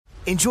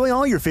Enjoy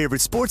all your favorite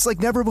sports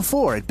like never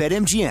before at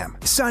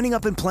BetMGM. Signing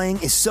up and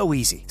playing is so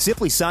easy.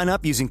 Simply sign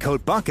up using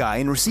code Buckeye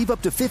and receive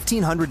up to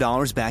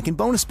 $1,500 back in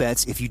bonus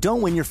bets if you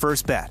don't win your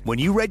first bet. When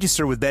you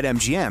register with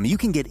BetMGM, you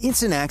can get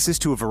instant access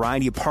to a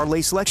variety of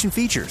parlay selection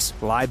features,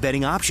 live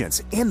betting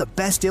options, and the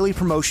best daily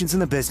promotions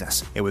in the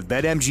business. And with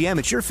BetMGM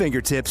at your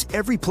fingertips,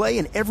 every play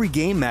and every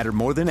game matter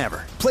more than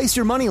ever. Place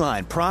your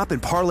moneyline, prop,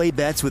 and parlay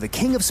bets with the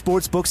king of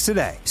sportsbooks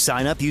today.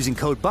 Sign up using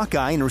code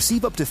Buckeye and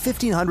receive up to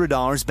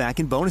 $1,500 back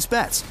in bonus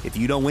bets if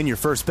you don't win your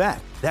first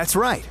bet. That's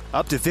right,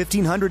 up to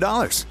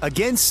 $1,500.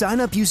 Again, sign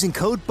up using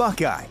code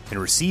Buckeye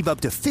and receive up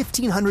to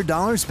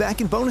 $1,500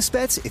 back in bonus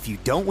bets if you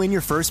don't win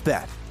your first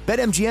bet.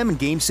 BetMGM and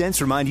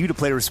GameSense remind you to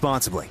play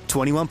responsibly.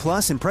 21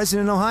 plus and present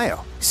in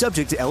Ohio.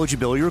 Subject to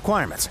eligibility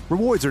requirements.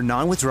 Rewards are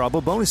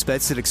non-withdrawable bonus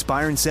bets that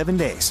expire in 7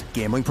 days.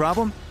 Gambling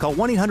problem? Call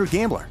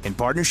 1-800-GAMBLER in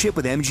partnership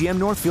with MGM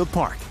Northfield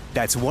Park.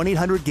 That's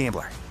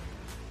 1-800-GAMBLER.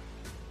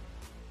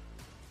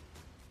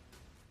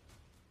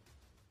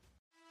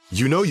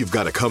 You know you've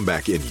got a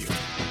comeback in you.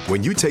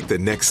 When you take the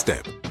next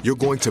step, you're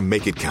going to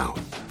make it count.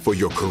 For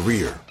your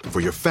career, for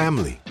your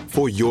family,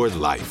 for your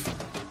life.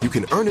 You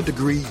can earn a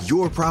degree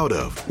you're proud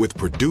of with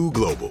Purdue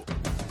Global.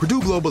 Purdue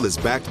Global is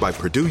backed by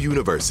Purdue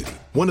University,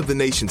 one of the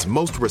nation's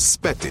most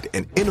respected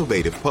and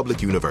innovative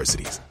public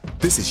universities.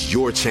 This is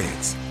your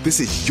chance. This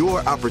is your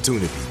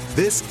opportunity.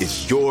 This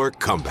is your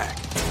comeback.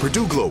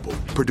 Purdue Global,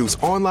 Purdue's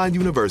online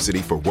university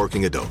for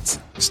working adults.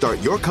 Start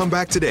your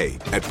comeback today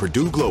at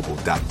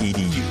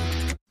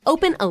purdueglobal.edu.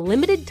 Open a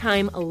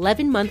limited-time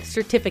 11-month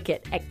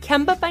certificate at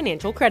Kemba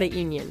Financial Credit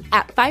Union.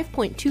 At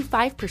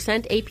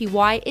 5.25%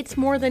 APY, it's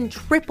more than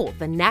triple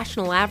the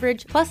national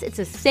average, plus it's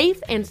a safe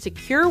and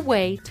secure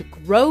way to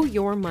grow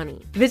your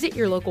money. Visit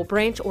your local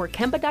branch or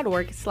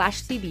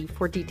kemba.org/CD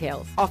for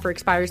details. Offer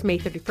expires May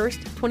 31st,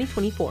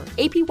 2024.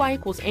 APY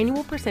equals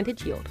annual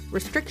percentage yield.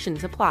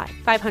 Restrictions apply.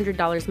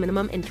 $500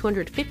 minimum and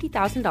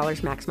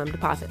 $250,000 maximum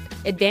deposit.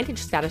 Advantage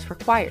status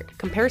required.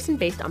 Comparison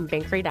based on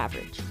bank rate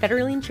average.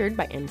 Federally insured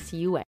by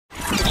NCUA.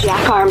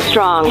 Jack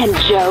Armstrong and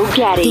Joe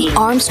Getty. The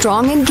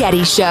Armstrong and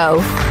Getty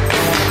Show.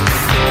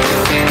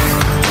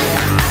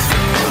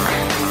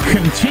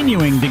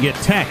 Continuing to get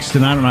text,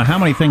 and I don't know how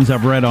many things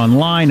I've read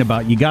online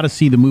about you got to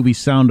see the movie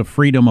Sound of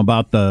Freedom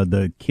about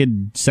the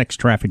kid sex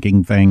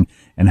trafficking thing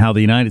and how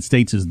the United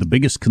States is the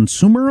biggest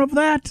consumer of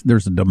that.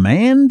 There's a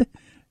demand.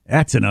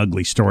 That's an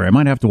ugly story. I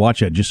might have to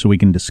watch that just so we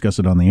can discuss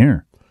it on the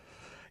air.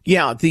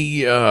 Yeah,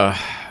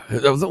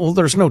 well,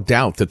 there's no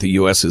doubt that the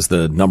U.S. is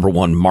the number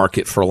one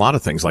market for a lot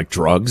of things like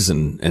drugs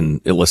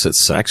and illicit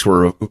sex.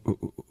 We're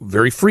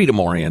very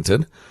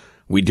freedom-oriented.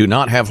 We do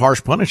not have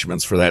harsh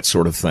punishments for that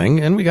sort of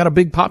thing, and we got a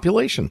big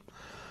population.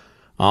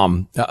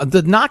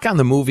 The knock on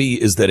the movie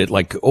is that it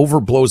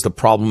overblows the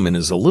problem and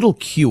is a little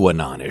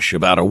QAnon-ish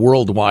about a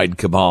worldwide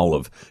cabal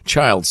of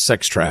child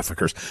sex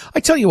traffickers. I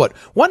tell you what,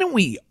 why don't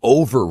we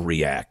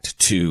overreact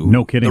to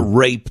the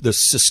rape, the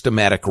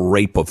systematic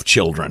rape of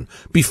children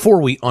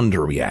before we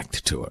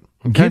underreact to it?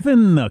 Okay?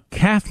 Given the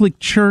Catholic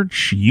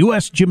Church,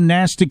 U.S.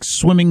 gymnastics,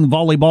 swimming,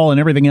 volleyball, and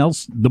everything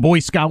else, the Boy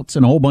Scouts,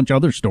 and a whole bunch of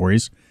other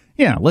stories,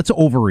 yeah, let's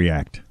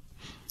overreact.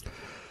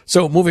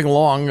 So moving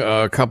along,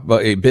 a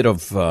bit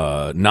of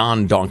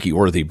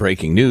non-donkey-worthy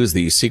breaking news.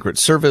 The Secret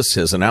Service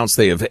has announced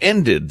they have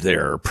ended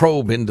their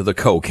probe into the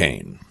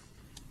cocaine.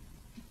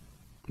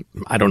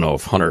 I don't know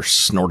if Hunter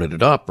snorted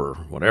it up or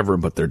whatever,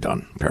 but they're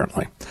done,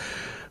 apparently.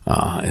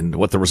 And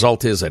what the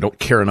result is, I don't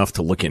care enough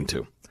to look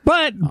into.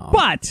 But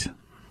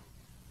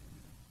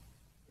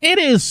it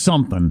is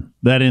something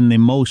that in the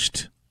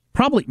most,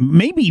 probably,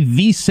 maybe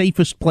the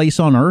safest place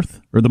on Earth,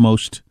 or the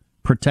most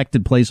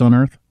protected place on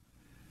Earth,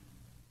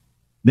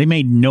 they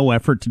made no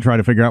effort to try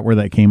to figure out where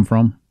that came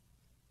from.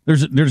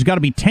 There's got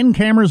to be 10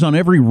 cameras on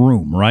every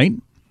room, right?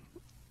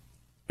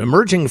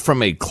 Emerging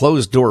from a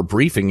closed-door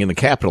briefing in the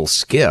Capitol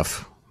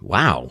SCIF.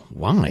 Wow,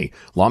 why?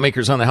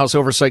 Lawmakers on the House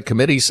Oversight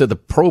Committee said the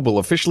probe will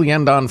officially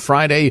end on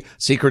Friday.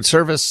 Secret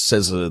Service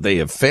says they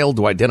have failed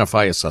to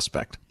identify a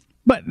suspect.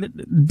 But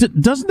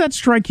doesn't that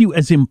strike you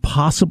as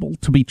impossible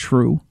to be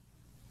true?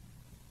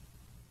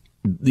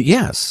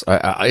 Yes,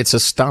 it's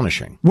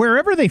astonishing.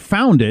 Wherever they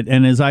found it,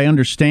 and as I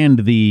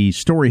understand, the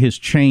story has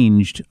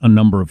changed a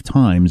number of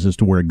times as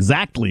to where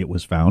exactly it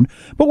was found,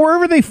 but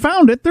wherever they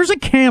found it, there's a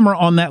camera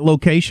on that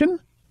location.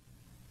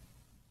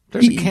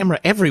 There's a camera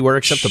everywhere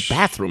except the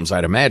bathrooms,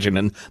 I'd imagine,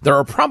 and there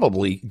are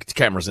probably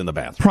cameras in the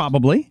bathroom.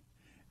 Probably.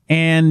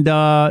 And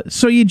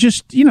so you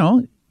just,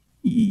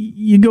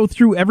 you go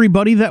through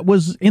everybody that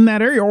was in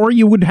that area, or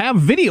you would have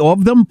video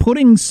of them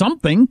putting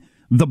something,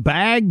 the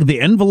bag, the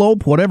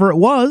envelope, whatever it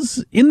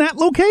was, in that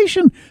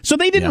location. So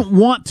they didn't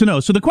want to know.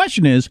 So the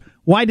question is,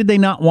 why did they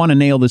not want to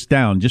nail this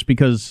down? Just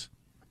because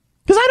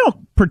I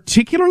don't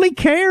particularly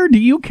care. Do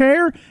you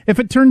care if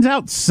it turns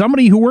out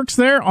somebody who works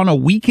there on a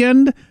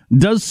weekend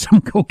does some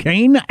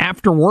cocaine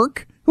after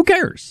work? Who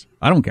cares?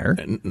 I don't care.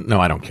 No,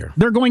 I don't care.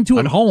 They're going to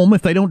at home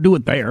if they don't do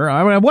it there.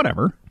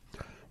 Whatever.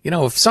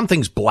 if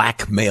something's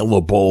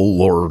blackmailable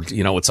or,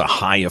 it's a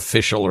high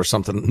official or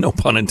something, no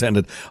pun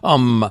intended,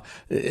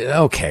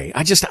 okay.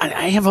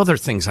 I have other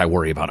things I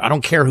worry about. I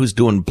don't care who's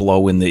doing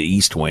blow in the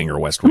East Wing or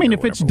West Wing.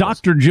 If it's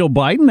Dr. Jill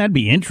Biden, that'd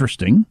be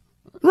interesting.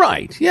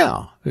 Right,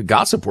 yeah.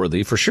 Gossip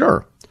worthy for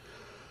sure.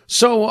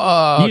 So,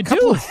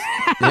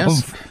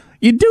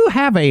 you do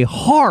have a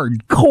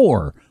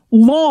hardcore,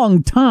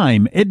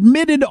 long-time,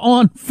 admitted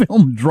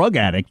on-film drug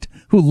addict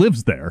who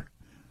lives there.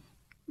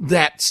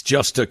 That's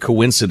just a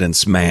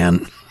coincidence,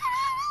 man.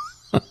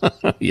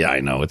 Yeah, I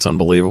know. It's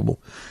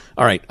unbelievable.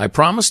 All right. I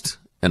promised,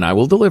 and I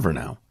will deliver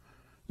now,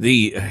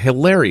 the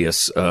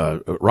hilarious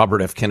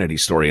Robert F. Kennedy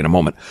story in a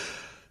moment.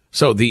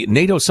 So the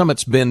NATO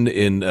summit's been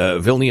in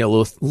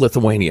Vilnius,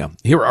 Lithuania.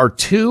 Here are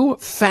 2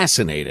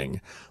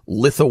 fascinating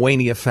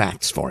Lithuania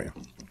facts for you.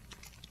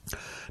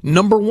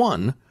 Number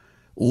 1,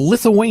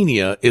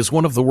 Lithuania is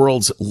one of the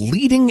world's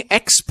leading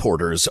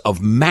exporters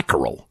of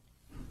mackerel.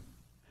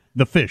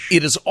 The fish.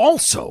 It is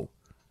also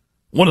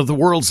one of the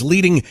world's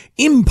leading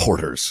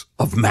importers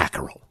of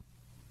mackerel.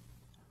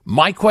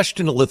 My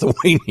question to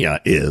Lithuania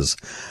is,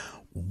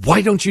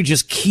 why don't you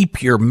just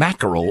keep your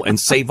mackerel and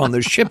save on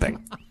the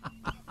shipping?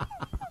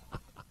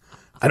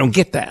 I don't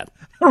get that.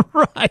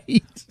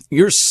 Right.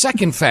 Your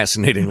second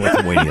fascinating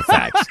Lithuania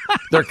facts.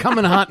 They're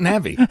coming hot and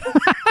heavy.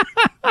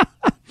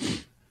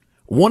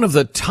 One of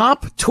the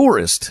top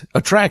tourist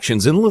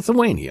attractions in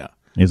Lithuania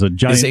is a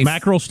giant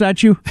mackerel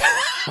statue.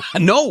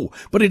 No,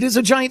 but it is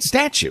a giant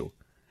statue.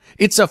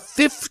 It's a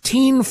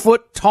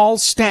 15-foot tall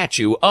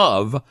statue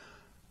of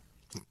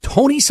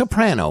Tony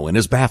Soprano in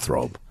his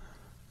bathrobe.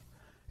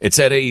 It's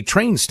at a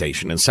train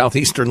station in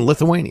southeastern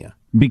Lithuania.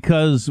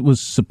 Because it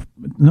was...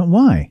 No,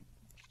 why?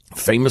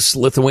 Famous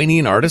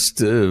Lithuanian artist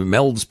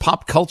melds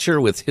pop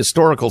culture with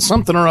historical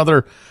something or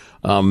other,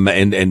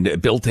 and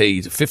built a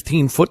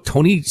 15-foot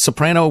Tony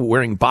Soprano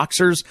wearing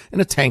boxers and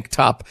a tank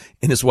top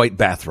in his white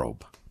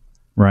bathrobe.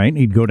 Right,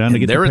 he'd go down to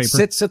get the paper. There it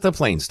sits at the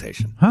plane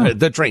station,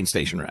 the train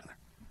station, rather.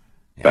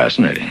 Yeah.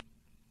 Fascinating.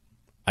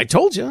 I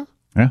told you.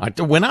 Yeah.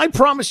 When I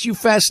promise you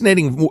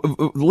fascinating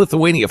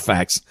Lithuania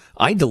facts,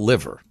 I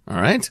deliver. All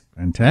right?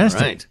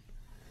 Fantastic.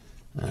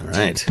 All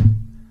right.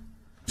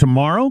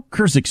 Tomorrow,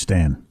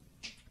 Kyrgyzstan.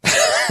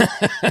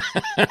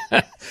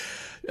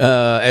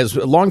 As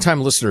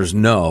longtime listeners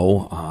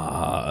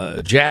know,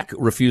 Jack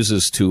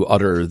refuses to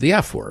utter the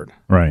F word.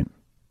 Right.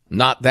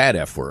 Not that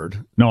F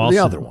word. No, the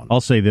other one. I'll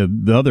say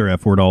the other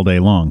F word all day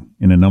long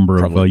in a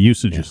number of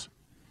usages.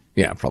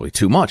 Yeah, probably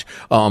too much.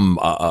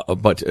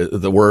 But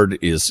the word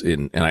is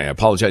and I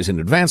apologize in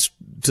advance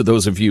to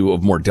those of you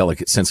of more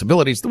delicate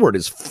sensibilities. The word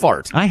is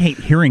fart. I hate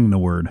hearing the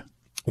word.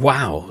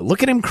 Wow,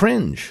 look at him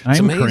cringe. It's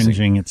I'm amazing.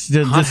 cringing. It's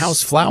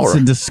hothouse flower. It's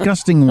a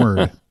disgusting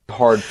word.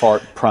 Hard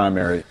fart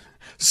primary.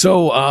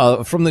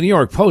 So, from the New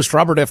York Post,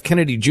 Robert F.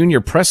 Kennedy Jr.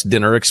 press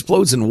dinner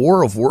explodes in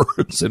war of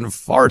words and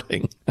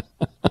farting.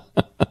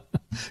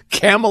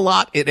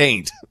 Camelot, it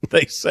ain't,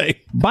 they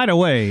say. By the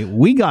way,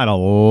 we got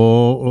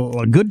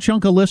a good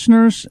chunk of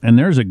listeners, and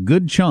there's a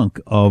good chunk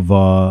of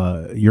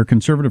your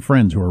conservative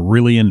friends who are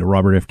really into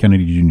Robert F.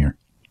 Kennedy Jr.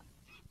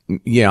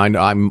 Yeah,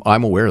 I'm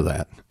aware of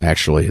that.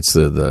 Actually, it's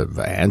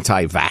the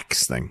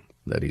anti-vax thing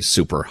that he's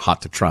super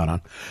hot to trot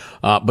on.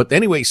 But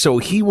anyway, so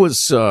he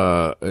was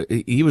on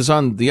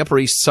the Upper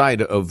East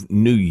Side of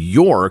New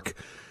York,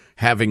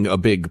 having a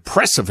big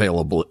press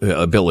availability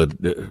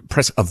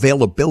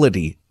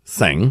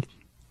thing.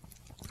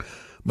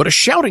 But a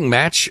shouting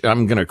match,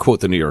 I'm going to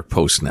quote the New York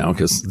Post now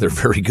because they're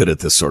very good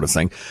at this sort of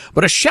thing.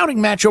 But a shouting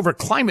match over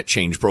climate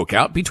change broke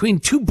out between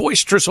 2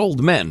 boisterous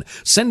old men,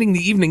 sending the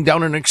evening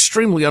down an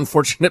extremely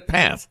unfortunate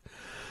path.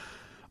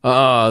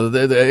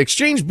 The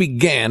exchange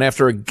began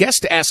after a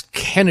guest asked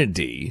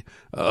Kennedy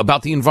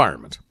about the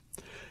environment.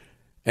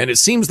 And it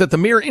seems that the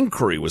mere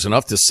inquiry was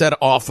enough to set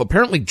off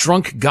apparently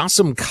drunk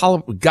gossip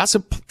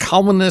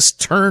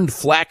columnist turned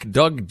flack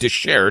Doug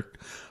Deshert,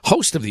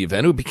 host of the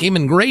event, who became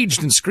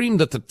enraged and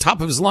screamed at the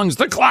top of his lungs,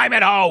 "The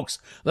climate hoax!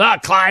 The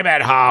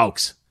climate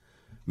hoax!"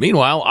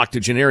 Meanwhile,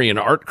 octogenarian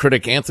art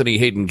critic Anthony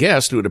Hayden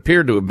Guest, who had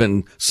appeared to have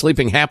been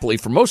sleeping happily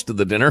for most of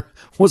the dinner,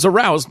 was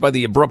aroused by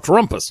the abrupt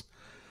rumpus.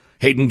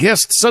 Hayden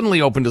Guest suddenly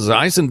opened his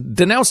eyes and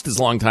denounced his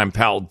longtime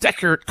pal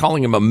Dechert,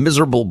 calling him a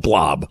miserable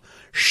blob.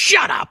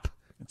 "Shut up!"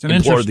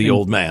 implored the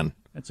old man.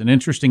 That's an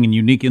interesting and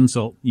unique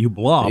insult. You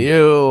blob.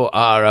 You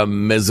are a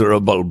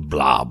miserable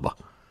blob.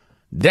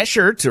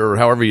 Dechert, or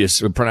however you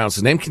pronounce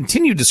his name,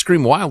 continued to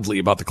scream wildly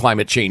about the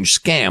climate change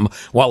scam,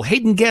 while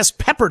Hayden Guest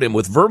peppered him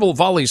with verbal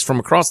volleys from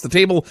across the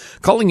table,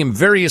 calling him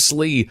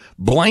variously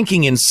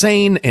blanking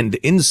insane and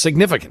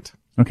insignificant.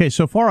 Okay,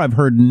 so far I've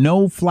heard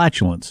no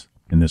flatulence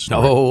in this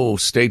story. Oh,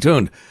 stay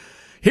tuned.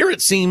 Here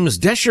it seems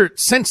Dechert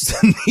sensed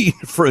the need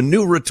for a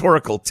new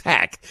rhetorical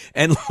tack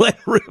and let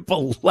rip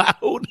a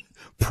loud,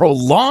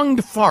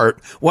 prolonged fart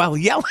while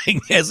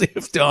yelling as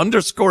if to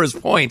underscore his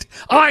point,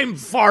 "I'm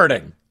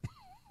farting."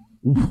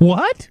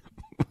 What?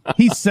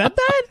 He said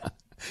that?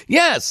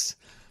 Yes.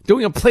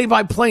 Doing a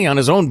play-by-play on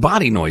his own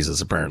body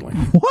noises, apparently.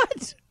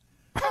 What?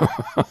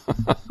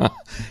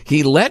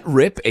 He let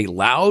rip a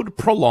loud,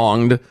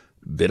 prolonged,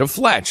 bit of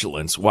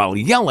flatulence while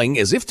yelling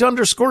as if to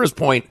underscore his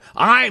point,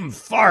 "I'm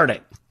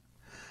farting."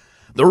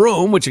 The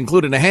room, which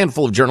included a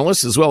handful of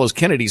journalists as well as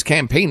Kennedy's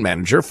campaign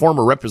manager,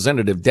 former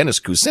Representative Dennis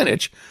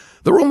Kucinich,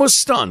 the room was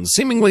stunned,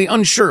 seemingly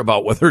unsure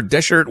about whether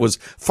Deschert was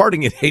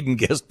farting at Hayden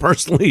Guest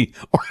personally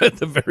or at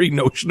the very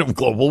notion of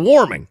global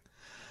warming.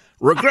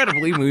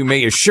 Regrettably, we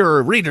may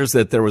assure readers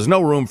that there was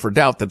no room for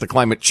doubt that the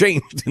climate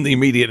changed in the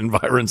immediate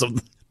environs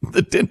of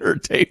the dinner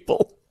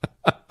table.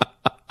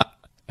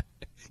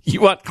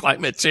 You want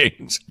climate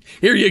change?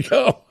 Here you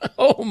go.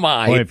 Oh,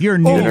 my. Boy, if you're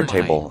Dinner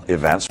table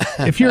events.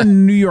 If you're a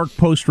New York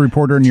Post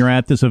reporter and you're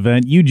at this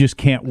event, you just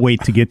can't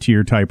wait to get to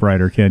your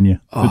typewriter, can you?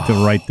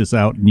 To write this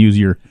out and use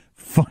your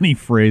funny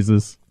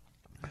phrases.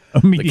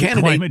 Immediate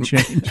climate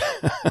change.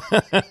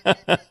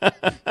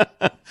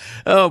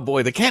 Oh,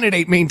 boy. The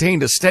candidate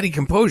maintained a steady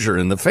composure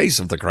in the face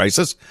of the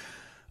crisis.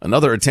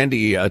 Another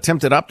attendee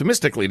attempted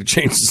optimistically to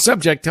change the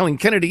subject, telling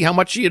Kennedy how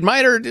much she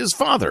admired his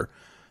father,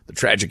 the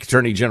tragic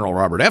Attorney General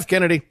Robert F.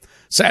 Kennedy.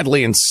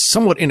 Sadly and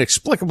somewhat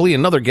inexplicably,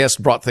 another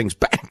guest brought things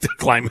back to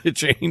climate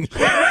change,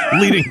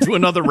 leading to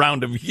another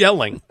round of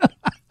yelling.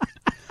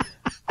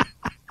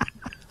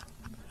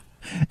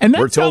 And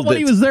that's not what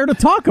he was there to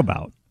talk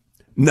about.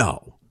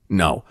 No.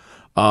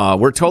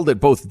 We're told that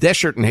both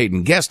Deschert and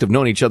Hayden Guest have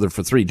known each other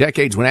for 3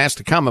 decades. When asked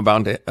to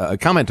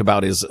comment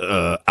about his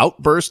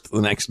outburst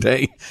the next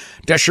day,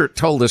 Deschert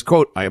told us,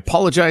 quote, "I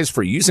apologize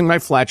for using my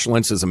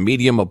flatulence as a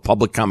medium of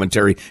public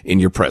commentary in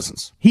your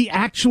presence." He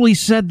actually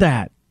said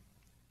that.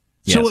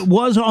 Yes. So it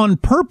was on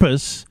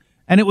purpose,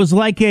 and it was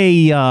like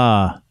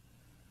a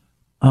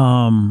what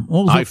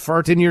was I it?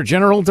 fart in your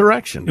general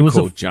direction. It was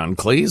quote John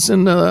Cleese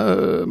and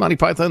Monty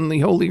Python and the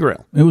Holy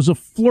Grail. It was a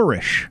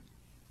flourish.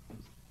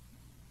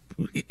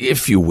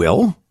 If you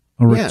will.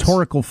 A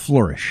rhetorical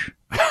flourish.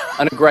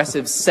 An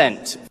aggressive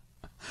scent.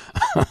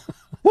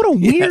 What a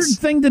weird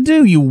thing to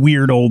do, you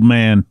weird old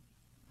man.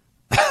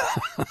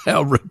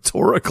 A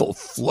rhetorical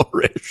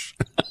flourish.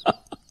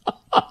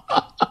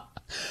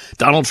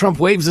 Donald Trump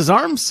waves his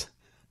arms.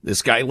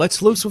 This guy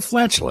lets loose with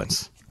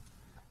flatulence.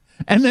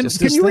 And then,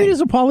 can you read his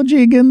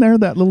apology again there,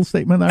 that little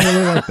statement? I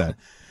really like that.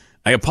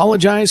 I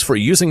apologize for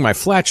using my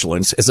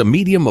flatulence as a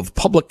medium of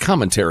public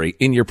commentary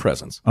in your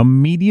presence. A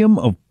medium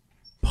of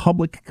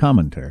public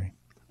commentary.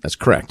 That's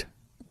correct.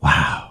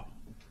 Wow.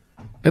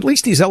 At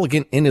least he's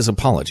elegant in his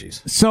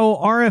apologies. So,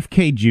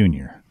 RFK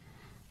Jr.,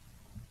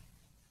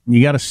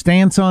 you got a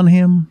stance on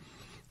him?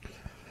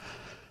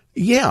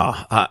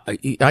 Yeah,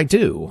 I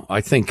do. I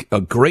think a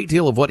great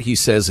deal of what he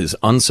says is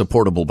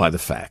unsupportable by the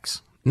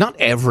facts. Not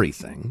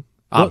everything,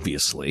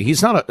 obviously.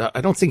 He's not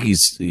I don't think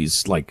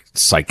he's like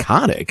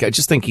psychotic. I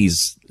just think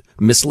he's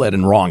misled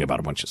and wrong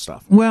about a bunch of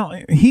stuff. Well,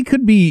 he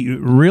could be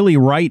really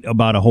right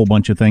about a whole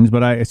bunch of things,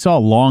 but I saw a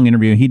long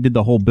interview. He did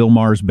the whole Bill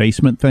Maher's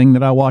basement thing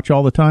that I watch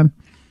all the time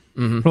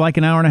for like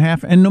an hour and a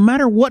half. And no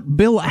matter what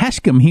Bill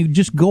asked him, he'd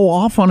just go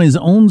off on his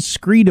own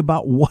screed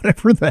about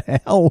whatever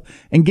the hell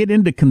and get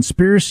into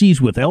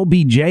conspiracies with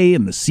LBJ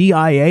and the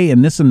CIA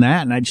and this and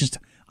that. And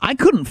I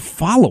couldn't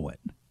follow it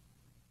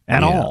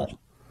at all.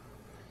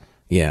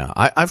 Yeah,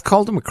 I've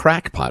called him a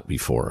crackpot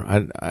before.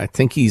 I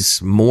think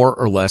he's more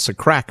or less a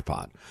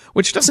crackpot,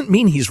 which doesn't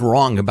mean he's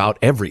wrong about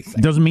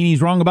everything. Doesn't mean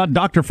he's wrong about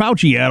Dr.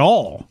 Fauci at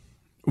all.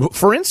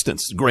 For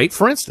instance.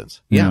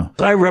 Yeah.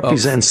 I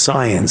represent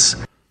science.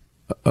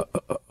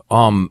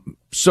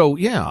 So,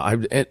 yeah,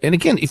 and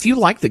again, if you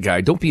like the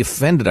guy, don't be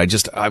offended.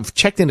 I've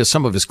checked into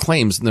some of his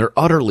claims, and they're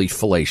utterly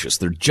fallacious.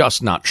 They're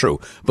just not true.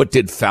 But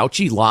did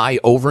Fauci lie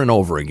over and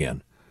over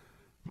again?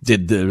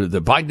 Did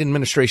the Biden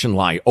administration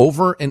lie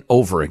over and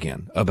over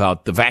again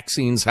about the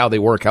vaccines, how they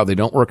work, how they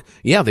don't work?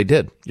 Yeah, they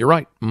did. You're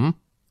right. Mm-hmm.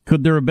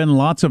 Could there have been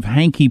lots of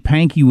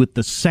hanky-panky with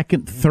the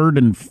second, third,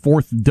 and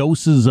fourth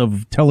doses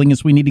of telling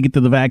us we need to get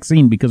to the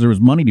vaccine because there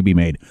was money to be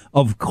made?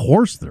 Of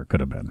course there could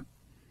have been.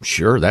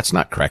 Sure, that's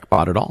not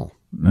crackpot at all.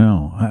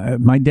 No.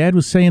 My dad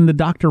was saying the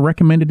doctor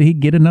recommended he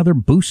get another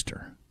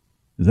booster.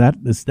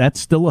 Is that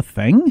still a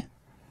thing?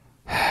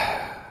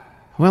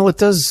 Well, it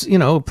does,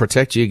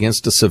 protect you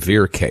against a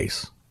severe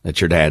case at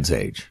your dad's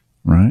age.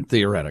 Right.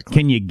 Theoretically.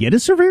 Can you get a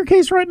severe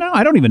case right now?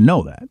 I don't even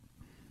know that.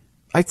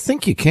 I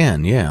think you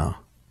can, yeah.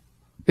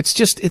 It's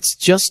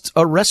just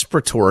a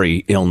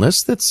respiratory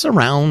illness that's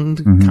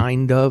around,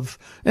 kind of.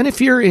 And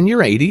if you're in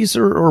your 80s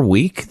or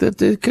weak,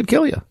 that it could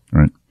kill you.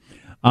 Right.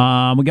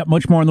 We got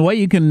much more on the way.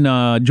 You can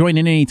join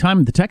in any time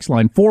at the text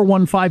line,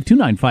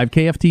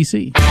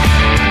 415-295-KFTC.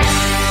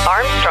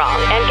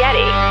 Armstrong and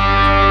Getty.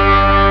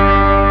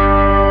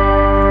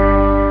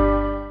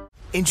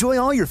 Enjoy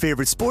all your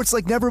favorite sports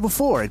like never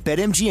before at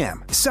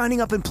BetMGM. Signing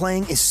up and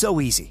playing is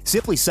so easy.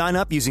 Simply sign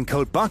up using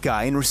code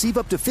Buckeye and receive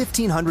up to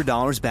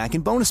 $1,500 back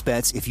in bonus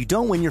bets if you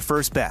don't win your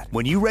first bet.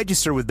 When you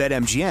register with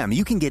BetMGM,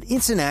 you can get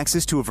instant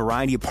access to a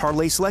variety of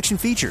parlay selection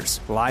features,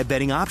 live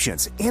betting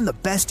options, and the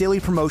best daily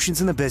promotions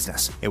in the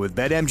business. And with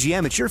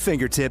BetMGM at your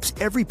fingertips,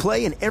 every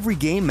play and every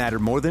game matter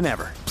more than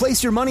ever.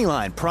 Place your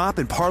moneyline, prop,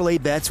 and parlay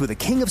bets with the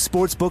king of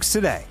sportsbooks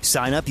today.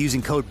 Sign up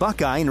using code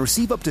Buckeye and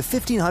receive up to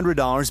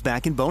 $1,500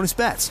 back in bonus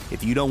bets. It's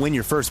if you don't win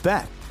your first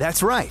bet.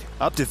 That's right,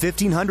 up to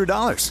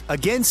 $1,500.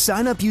 Again,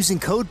 sign up using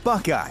code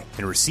Buckeye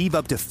and receive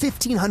up to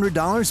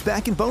 $1,500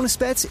 back in bonus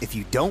bets if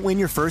you don't win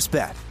your first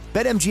bet.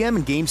 BetMGM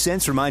and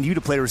GameSense remind you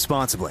to play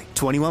responsibly.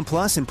 21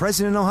 plus and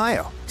present in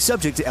Ohio.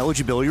 Subject to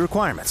eligibility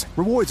requirements.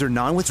 Rewards are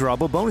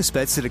non-withdrawable bonus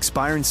bets that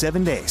expire in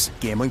 7 days.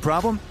 Gambling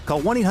problem?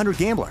 Call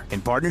 1-800-GAMBLER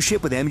in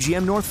partnership with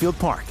MGM Northfield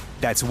Park.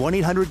 That's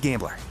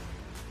 1-800-GAMBLER.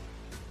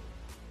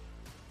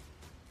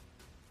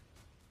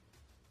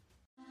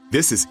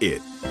 This is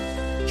it.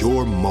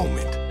 Your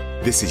moment.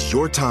 This is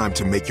your time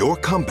to make your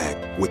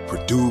comeback with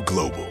Purdue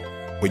Global.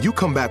 When you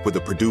come back with a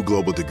Purdue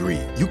Global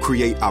degree, you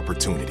create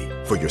opportunity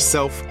for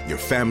yourself, your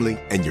family,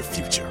 and your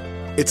future.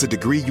 It's a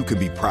degree you can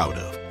be proud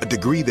of, a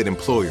degree that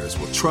employers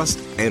will trust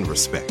and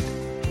respect.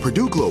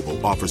 Purdue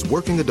Global offers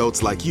working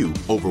adults like you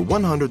over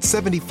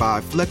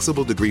 175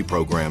 flexible degree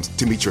programs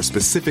to meet your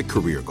specific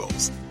career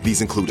goals.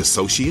 These include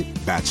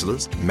associate,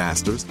 bachelor's,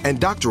 master's, and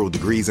doctoral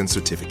degrees and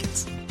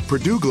certificates.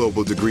 Purdue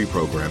Global degree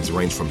programs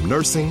range from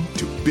nursing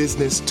to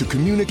business to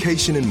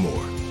communication and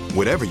more.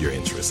 Whatever your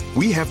interest,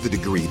 we have the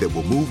degree that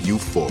will move you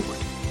forward.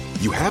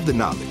 You have the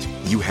knowledge,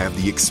 you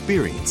have the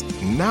experience.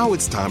 Now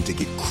it's time to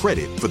get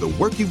credit for the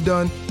work you've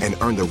done and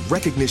earn the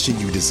recognition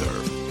you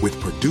deserve with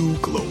Purdue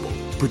Global,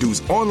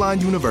 Purdue's online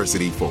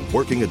university for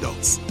working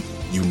adults.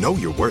 You know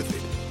you're worth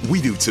it.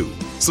 We do too.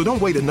 So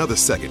don't wait another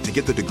second to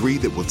get the degree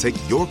that will take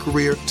your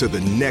career to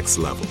the next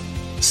level.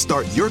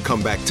 Start your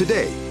comeback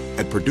today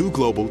at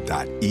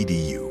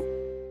purdueglobal.edu.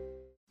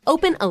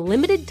 Open a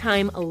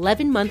limited-time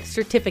 11-month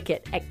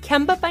certificate at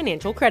Kemba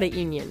Financial Credit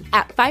Union.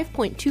 At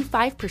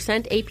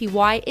 5.25%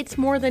 APY, it's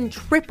more than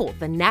triple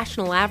the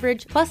national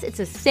average, plus it's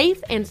a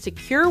safe and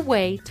secure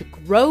way to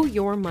grow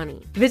your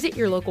money. Visit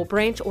your local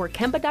branch or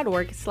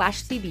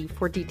kemba.org/CD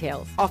for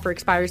details. Offer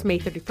expires May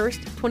 31st,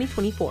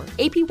 2024.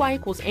 APY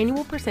equals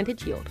annual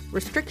percentage yield.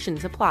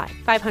 Restrictions apply.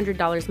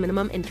 $500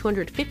 minimum and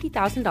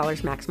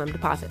 $250,000 maximum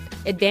deposit.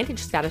 Advantage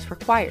status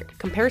required.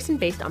 Comparison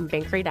based on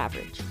bank rate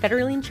average.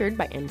 Federally insured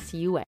by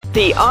NCUA.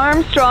 The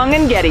Armstrong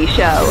and Getty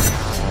Show.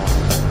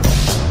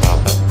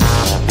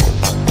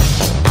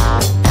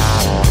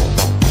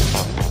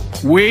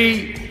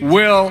 We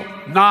will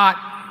not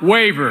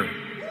waver.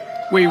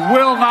 We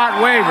will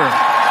not waver.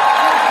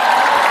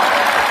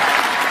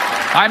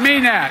 I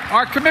mean that.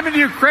 Our commitment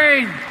to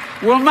Ukraine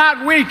will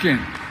not weaken.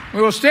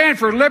 We will stand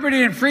for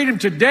liberty and freedom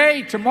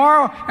today,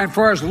 tomorrow, and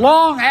for as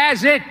long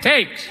as it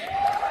takes.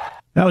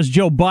 That was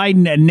Joe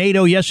Biden at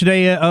NATO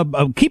yesterday.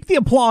 Keep the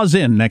applause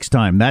in next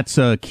time. That's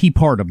a key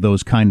part of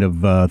those kind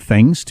of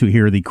things, to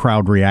hear the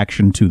crowd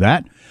reaction to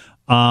that.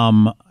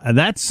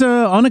 That's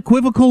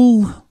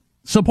unequivocal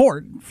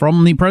support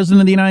from the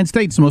President of the United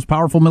States, the most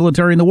powerful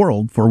military in the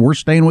world, for we're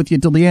staying with you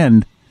till the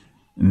end.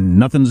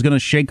 Nothing's going to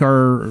shake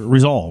our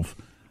resolve.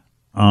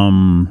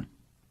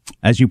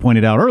 As you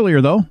pointed out earlier,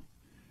 though,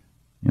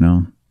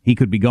 he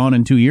could be gone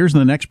in 2 years,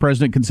 and the next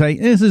president could say,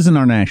 this isn't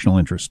our national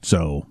interest.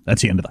 So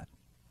that's the end of that.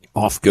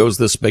 Off goes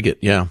the spigot,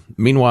 yeah.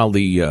 Meanwhile,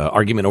 the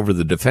argument over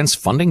the defense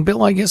funding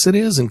bill, I guess it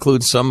is,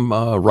 includes some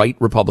right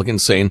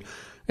Republicans saying,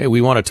 hey,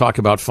 we want to talk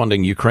about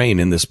funding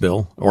Ukraine in this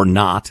bill, or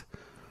not.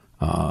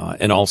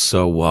 And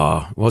also,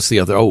 what's the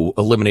other?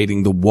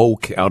 Eliminating the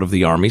woke out of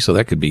the Army, so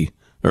that could be,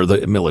 or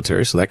the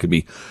military, so that could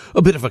be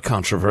a bit of a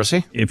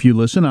controversy. If you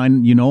listen,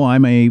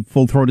 I'm a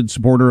full-throated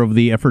supporter of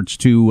the efforts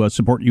to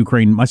support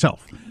Ukraine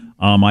myself.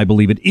 I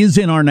believe it is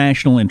in our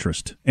national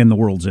interest and the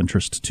world's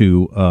interest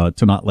to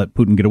not let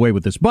Putin get away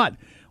with this. But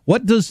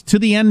what does to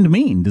the end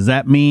mean? Does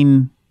that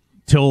mean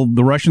till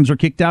the Russians are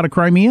kicked out of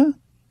Crimea?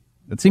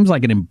 That seems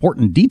like an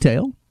important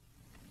detail.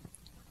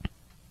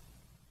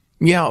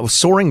 Yeah,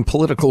 soaring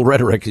political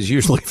rhetoric is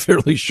usually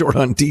fairly short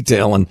on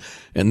detail, and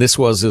this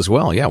was as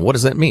well. Yeah, what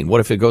does that mean? What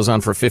if it goes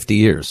on for 50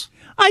 years?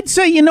 I'd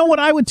say, what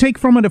I would take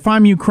from it if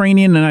I'm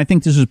Ukrainian, and I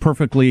think this is a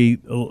perfectly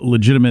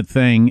legitimate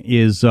thing,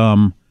 is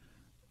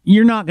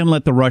you're not going to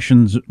let the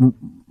Russians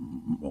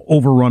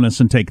overrun us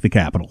and take the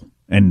capital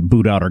and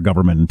boot out our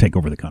government and take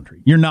over the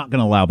country. You're not going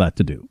to allow that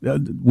to do.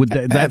 Is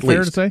that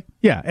fair to say?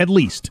 Yeah, at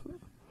least.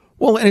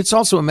 Well, and it's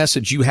also a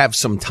message you have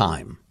some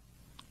time.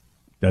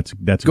 That's a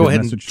good message, too. Go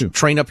ahead and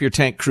train up your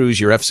tank crews,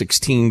 your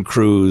F-16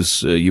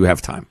 crews. You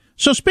have time.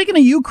 So speaking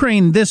of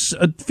Ukraine, this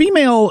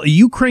female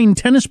Ukraine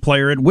tennis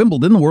player at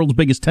Wimbledon, the world's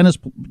biggest tennis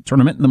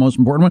tournament and the most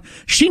important one,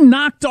 she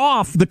knocked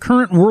off the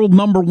current world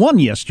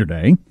 #1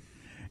 yesterday.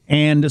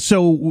 And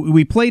so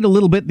we played a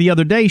little bit the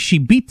other day. She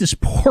beat this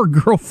poor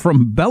girl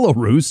from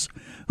Belarus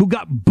who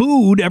got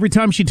booed every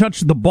time she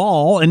touched the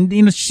ball.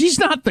 And, she's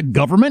not the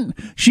government.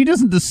 She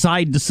doesn't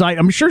decide.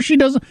 I'm sure she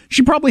doesn't.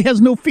 She probably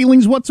has no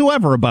feelings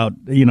whatsoever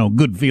about,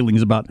 good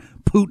feelings about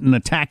Putin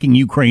attacking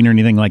Ukraine or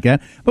anything like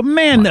that. But,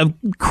 man, the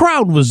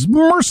crowd was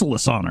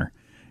merciless on her.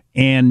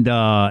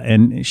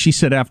 And she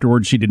said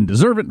afterwards she didn't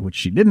deserve it, which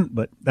she didn't,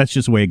 but that's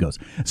just the way it goes.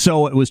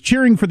 So it was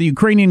cheering for the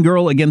Ukrainian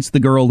girl against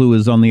the girl who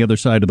is on the other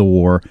side of the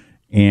war.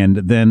 And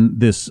then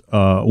this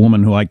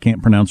woman who I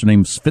can't pronounce her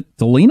name,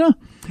 Svitolina,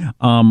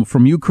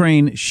 from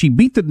Ukraine, she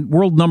beat the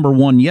world number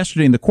one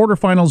yesterday in the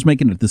quarterfinals,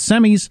 making it to the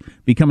semis,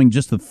 becoming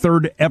just the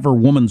third ever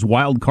woman's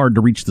wild card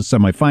to reach the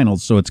semifinals.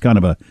 So it's kind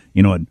of a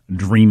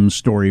dream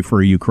story for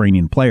a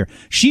Ukrainian player.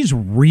 She's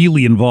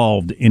really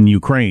involved in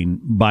Ukraine,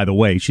 by the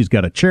way. She's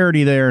got a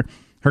charity there.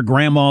 Her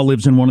grandma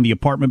lives in one of the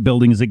apartment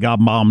buildings that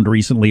got bombed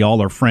recently.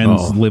 All her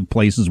friends live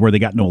places where they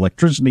got no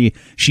electricity.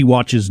 She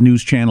watches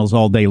news channels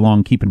all day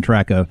long, keeping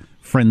track of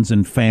friends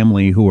and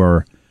family who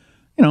are,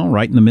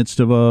 right in the midst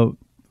of a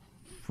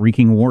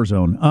freaking war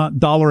zone.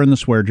 Dollar in the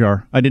swear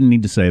jar. I didn't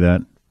need to say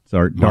that.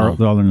 Sorry,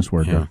 dollar in the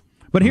swear jar.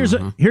 But here's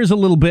a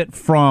little bit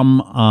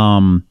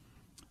from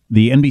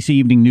the NBC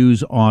Evening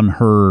News on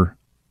her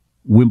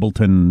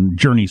Wimbledon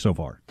journey so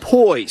far.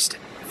 Poised,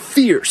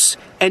 fierce,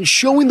 and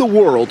showing the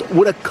world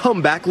what a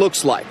comeback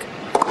looks like.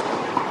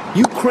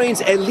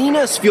 Ukraine's Elina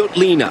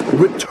Svitolina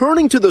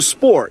returning to the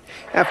sport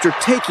after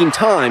taking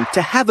time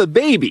to have a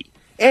baby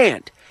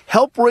and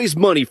help raise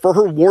money for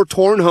her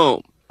war-torn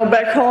home.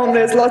 Back home,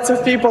 there's lots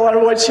of people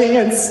are watching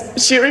and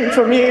cheering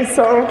for me,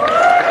 so...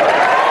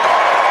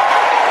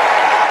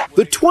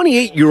 The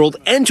 28-year-old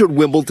entered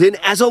Wimbledon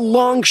as a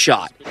long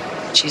shot.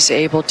 She's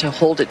able to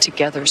hold it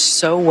together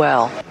so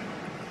well.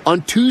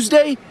 On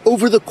Tuesday,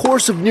 over the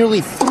course of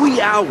nearly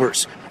 3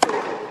 hours,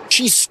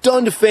 she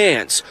stunned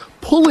fans,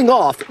 pulling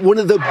off one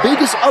of the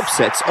biggest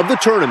upsets of the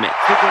tournament.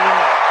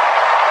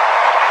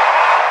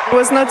 It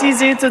was not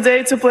easy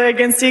today to play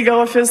against Iga,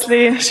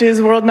 obviously.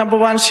 She's world number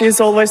one. She's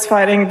always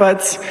fighting. But,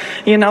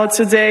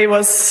 today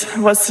was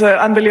an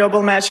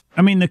unbelievable match.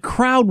 I mean, the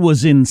crowd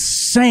was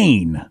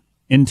insane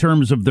in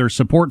terms of their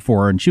support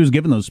for her. And she was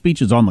giving those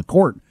speeches on the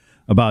court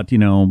about,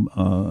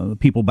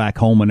 people back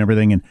home and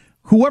everything. And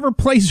whoever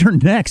plays her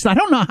next, I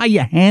don't know how you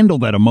handle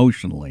that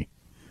emotionally.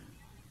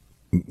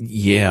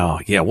 Yeah,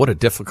 what a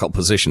difficult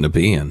position to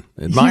be in.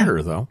 Admire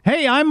her, though.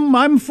 Hey,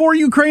 I'm for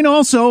Ukraine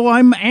also.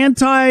 I'm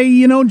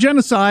anti,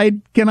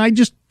 genocide. Can I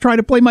just try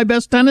to play my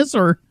best tennis,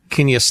 or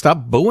can you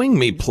stop booing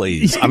me,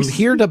 please? I'm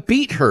here to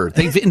beat her.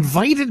 They've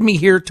invited me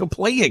here to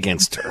play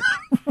against her.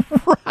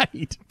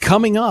 Right.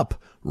 Coming up,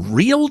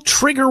 real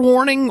trigger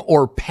warning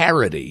or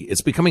parody? It's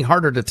becoming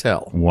harder to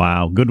tell.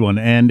 Wow, good one.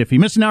 And if you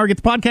miss an hour, get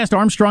the podcast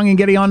Armstrong and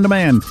Getty on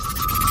demand.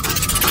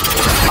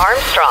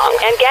 Armstrong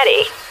and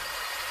Getty.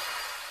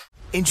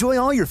 Enjoy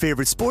all your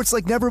favorite sports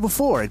like never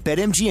before at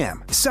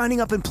BetMGM. Signing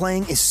up and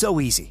playing is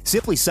so easy.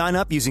 Simply sign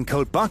up using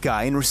code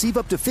Buckeye and receive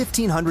up to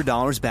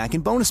 $1,500 back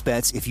in bonus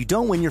bets if you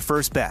don't win your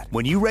first bet.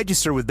 When you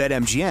register with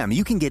BetMGM,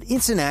 you can get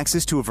instant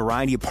access to a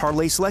variety of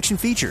parlay selection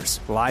features,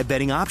 live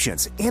betting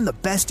options, and the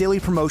best daily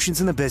promotions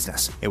in the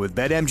business. And with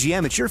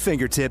BetMGM at your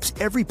fingertips,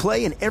 every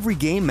play and every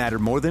game matter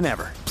more than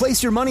ever.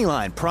 Place your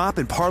moneyline, prop,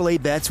 and parlay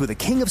bets with the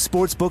king of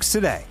sportsbooks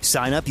today.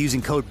 Sign up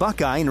using code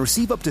Buckeye and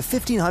receive up to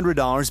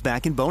 $1,500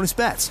 back in bonus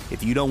bets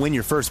if you don't win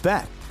your first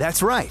bet.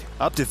 That's right,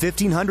 up to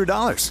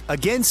 $1,500.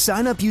 Again,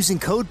 sign up using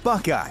code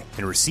Buckeye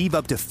and receive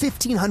up to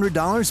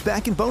 $1,500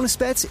 back in bonus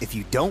bets if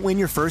you don't win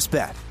your first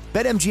bet.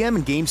 BetMGM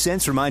and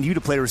GameSense remind you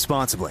to play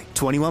responsibly.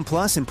 21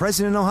 plus and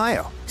present in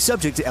Ohio.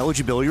 Subject to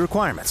eligibility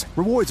requirements.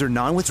 Rewards are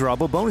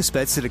non-withdrawable bonus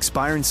bets that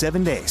expire in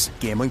 7 days.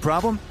 Gambling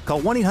problem?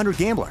 Call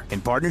 1-800-GAMBLER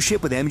in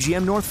partnership with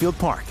MGM Northfield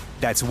Park.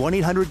 That's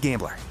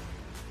 1-800-GAMBLER.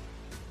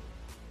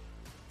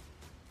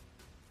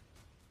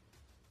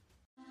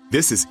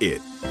 This is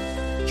it.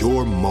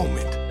 Your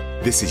moment.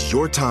 This is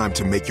your time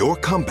to make your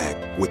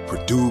comeback with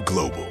Purdue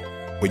Global.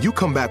 When you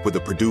come back with a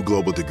Purdue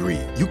Global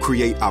degree, you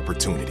create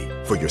opportunity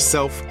for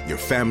yourself, your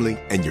family,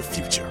 and your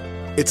future.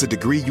 It's a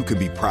degree you can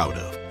be proud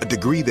of, a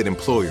degree that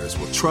employers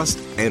will trust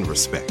and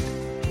respect.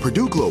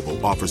 Purdue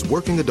Global offers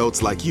working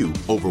adults like you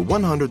over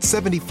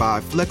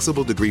 175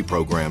 flexible degree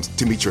programs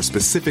to meet your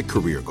specific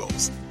career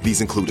goals.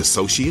 These include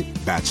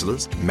associate,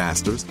 bachelor's,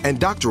 master's, and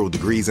doctoral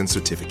degrees and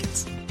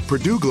certificates.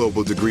 Purdue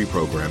Global degree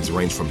programs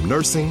range from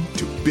nursing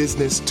to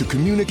business to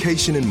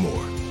communication and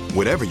more.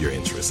 Whatever your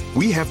interest,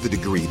 we have the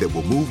degree that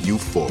will move you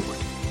forward.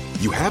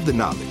 You have the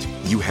knowledge,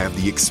 you have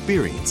the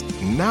experience.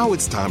 Now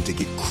it's time to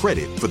get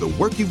credit for the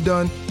work you've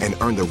done and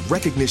earn the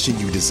recognition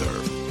you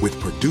deserve with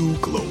Purdue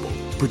Global,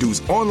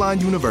 Purdue's online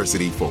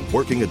university for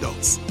working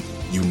adults.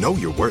 You know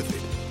you're worth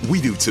it.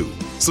 We do too.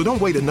 So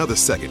don't wait another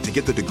second to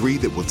get the degree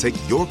that will take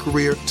your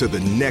career to the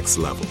next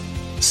level.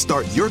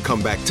 Start your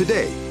comeback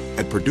today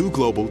at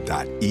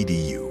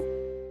purdueglobal.edu.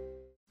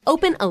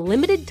 Open a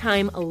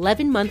limited-time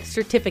 11-month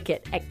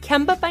certificate at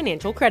Kemba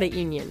Financial Credit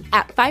Union.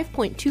 At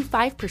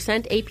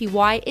 5.25%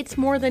 APY, it's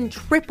more than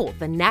triple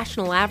the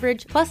national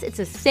average, plus it's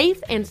a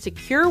safe and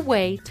secure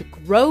way to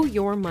grow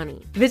your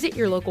money. Visit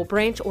your local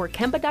branch or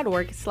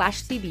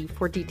kemba.org/cd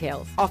for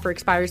details. Offer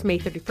expires May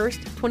 31st,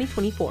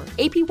 2024.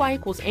 APY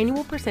equals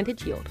annual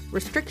percentage yield.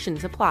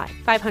 Restrictions apply.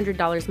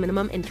 $500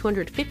 minimum and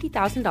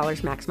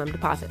 $250,000 maximum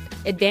deposit.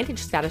 Advantage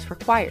status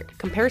required.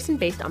 Comparison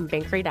based on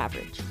bank rate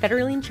average.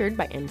 Federally insured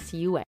by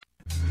NCUA.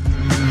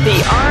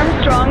 The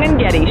Armstrong and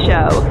Getty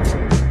Show.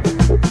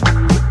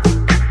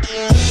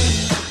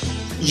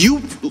 You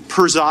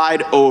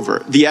preside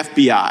over the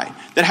FBI,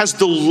 that has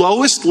the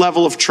lowest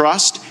level of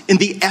trust in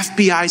the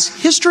FBI's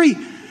history.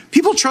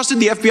 People trusted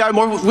the FBI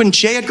more when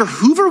J. Edgar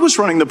Hoover was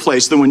running the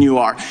place than when you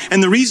are.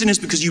 And the reason is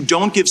because you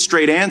don't give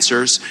straight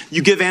answers.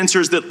 You give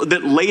answers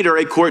that later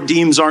a court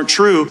deems aren't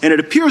true. And it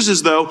appears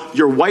as though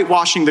you're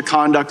whitewashing the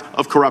conduct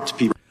of corrupt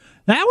people.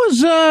 That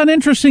was an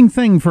interesting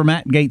thing for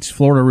Matt Gaetz,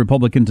 Florida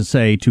Republican, to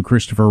say to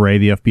Christopher Wray,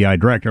 the FBI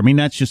director. I mean,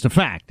 that's just a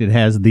fact. It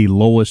has the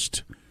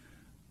lowest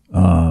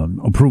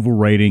approval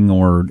rating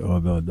or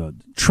the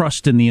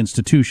trust in the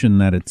institution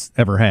that it's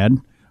ever had,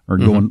 or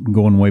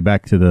going way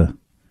back to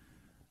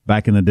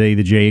back in the day,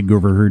 the J.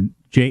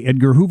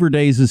 Edgar Hoover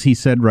days, as he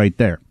said right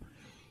there.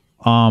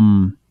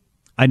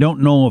 I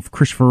don't know if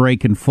Christopher Wray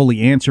can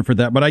fully answer for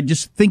that, but I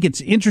just think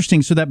it's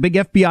interesting. So that big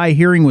FBI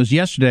hearing was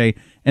yesterday,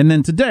 and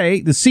then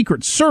today the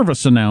Secret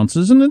Service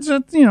announces, and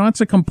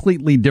it's a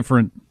completely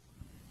different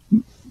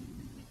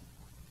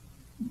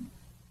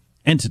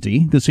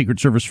entity, the Secret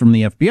Service from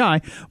the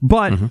FBI.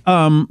 But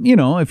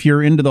if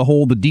you're into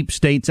the deep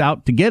state's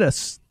out to get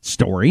us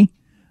story,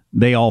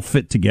 they all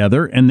fit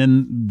together. And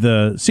then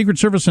the Secret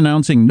Service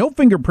announcing no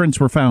fingerprints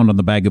were found on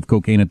the bag of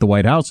cocaine at the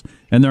White House,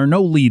 and there are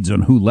no leads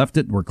on who left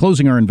it. We're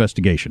closing our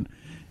investigation.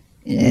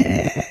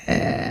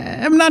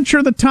 I'm not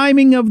sure the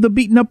timing of the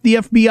beating up the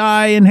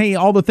FBI and, hey,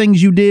 all the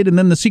things you did, and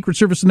then the Secret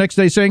Service the next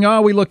day saying,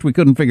 oh, we looked, we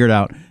couldn't figure it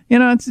out.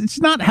 It's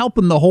not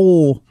helping the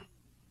whole,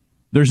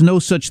 there's no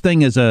such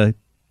thing as a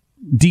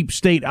deep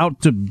state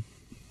out to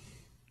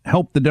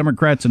help the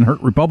Democrats and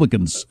hurt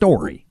Republicans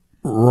story.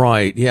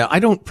 Right. Yeah. I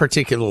don't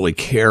particularly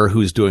care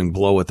who's doing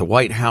blow at the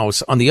White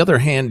House. On the other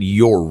hand,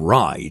 you're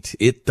right.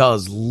 It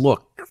does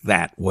look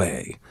that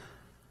way.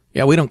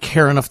 Yeah. We don't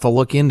care enough to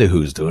look into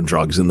who's doing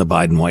drugs in the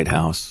Biden White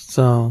House.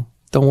 So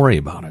don't worry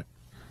about it.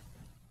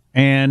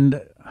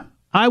 And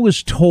I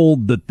was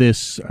told by a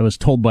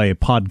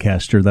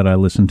podcaster that I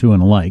listen to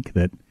and like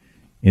that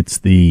it's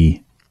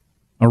the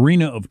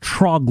arena of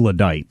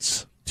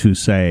troglodytes to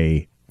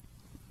say,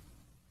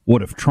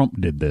 what if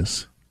Trump did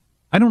this?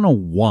 I don't know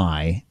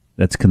why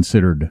that's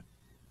considered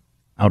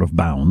out of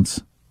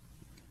bounds.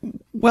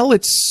 Well,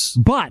 it's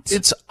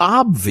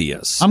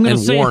obvious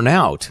and worn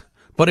out.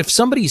 But if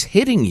somebody's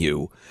hitting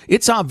you,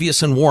 it's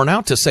obvious and worn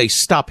out to say,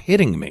 stop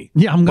hitting me.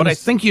 Yeah, but I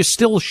think you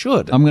still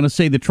should. I'm going to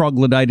say the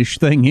troglodytish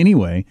thing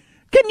anyway.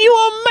 Can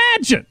you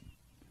imagine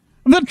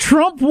the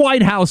Trump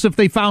White House if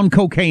they found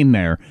cocaine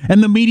there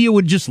and the media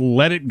would just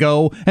let it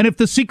go? And if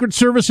the Secret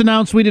Service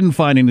announced we didn't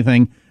find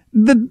anything,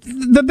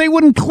 that they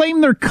wouldn't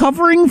claim they're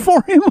covering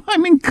for him? I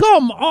mean,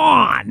 come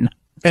on.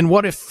 And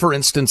what if, for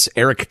instance,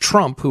 Eric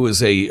Trump, who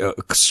is a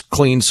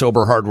clean,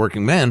 sober,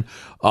 hardworking man,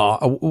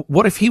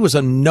 what if he was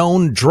a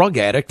known drug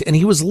addict and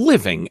he was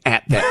living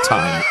at that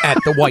time at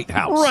the White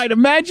House? Right.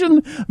 Imagine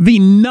the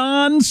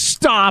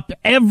nonstop,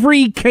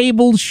 every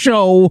cable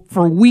show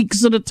for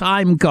weeks at a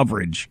time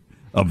coverage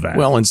of that.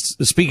 Well, and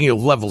speaking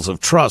of levels of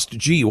trust,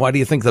 why do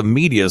you think the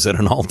media is at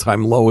an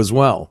all-time low as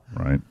well?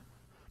 Right.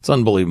 It's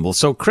unbelievable.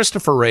 So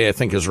Christopher Wray, I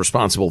think, is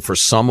responsible for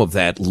some of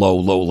that low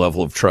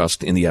level of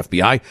trust in the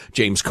FBI.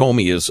 James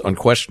Comey is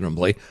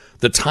unquestionably.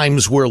 The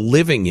times we're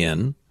living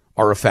in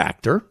are a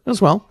factor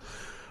as well.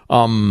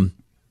 But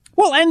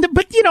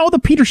the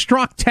Peter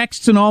Strzok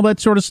texts and all that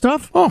sort of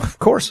stuff. Oh, of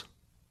course.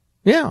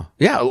 Yeah.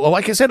 Well,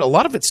 like I said, a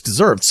lot of it's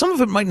deserved. Some of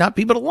it might not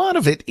be, but a lot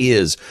of it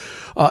is.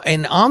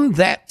 And on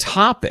that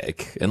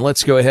topic, and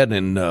let's go ahead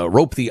and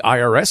rope the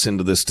IRS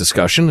into this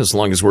discussion, as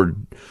long as we're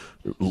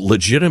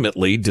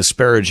legitimately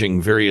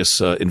disparaging various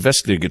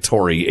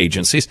investigatory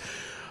agencies.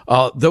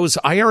 Those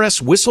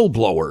IRS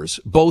whistleblowers,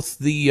 both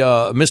the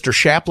Mr.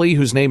 Shapley,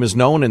 whose name is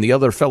known, and the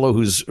other fellow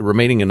who's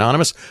remaining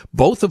anonymous,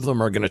 both of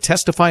them are going to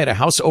testify at a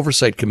House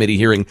Oversight Committee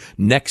hearing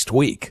next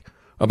week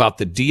about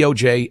the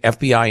DOJ,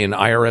 FBI, and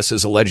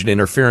IRS's alleged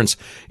interference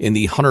in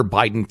the Hunter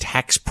Biden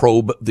tax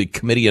probe the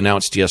committee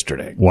announced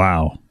yesterday.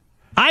 Wow.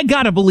 I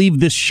got to believe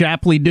this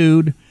Shapley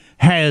dude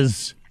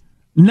has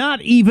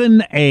not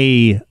even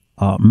a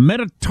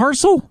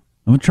metatarsal?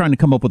 I'm trying to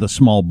come up with a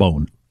small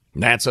bone.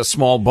 That's a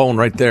small bone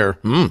right there.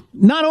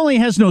 Not only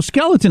has no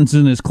skeletons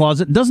in his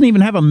closet, doesn't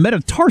even have a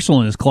metatarsal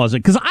in his closet.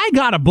 Because I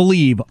gotta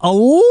believe a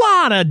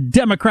lot of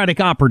Democratic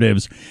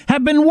operatives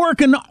have been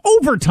working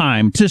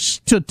overtime to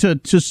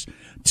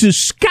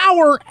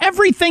scour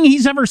everything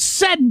he's ever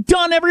said,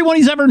 done, everyone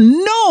he's ever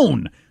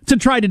known to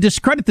try to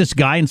discredit this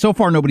guy. And so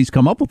far, nobody's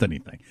come up with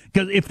anything.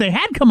 Because if they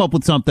had come up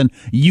with something,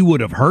 you would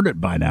have heard it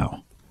by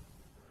now.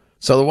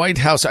 So the White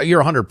House,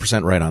 you're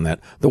 100% right on that.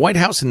 The White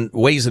House and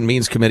Ways and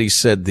Means Committee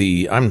said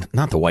I'm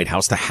not the White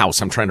House, the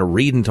House. I'm trying to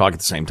read and talk at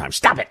the same time.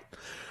 Stop it.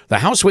 The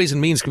House Ways and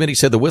Means Committee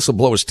said the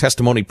whistleblower's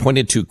testimony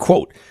pointed to,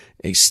 quote,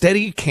 a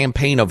steady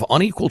campaign of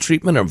unequal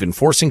treatment of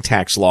enforcing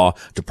tax law,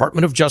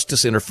 Department of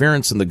Justice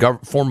interference in the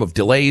form of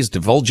delays,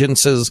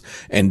 divulgences,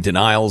 and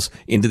denials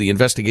into the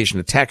investigation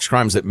of tax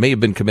crimes that may have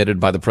been committed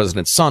by the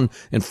president's son,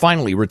 and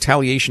finally,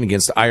 retaliation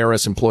against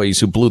IRS employees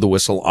who blew the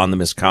whistle on the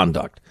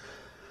misconduct.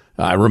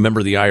 I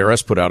remember the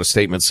IRS put out a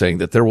statement saying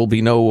that there will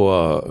be no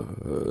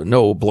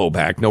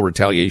blowback, no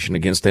retaliation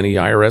against any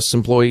IRS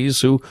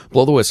employees who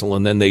blow the whistle.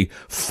 And then they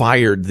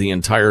fired the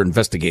entire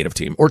investigative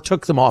team or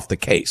took them off the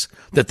case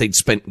that they'd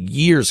spent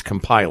years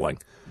compiling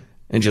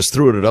and just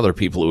threw it at other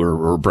people who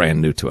were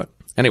brand new to it.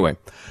 Anyway,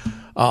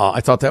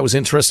 I thought that was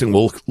interesting.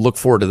 We'll look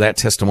forward to that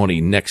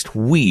testimony next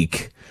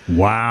week.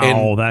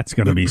 Wow, that's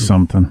going to be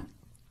something.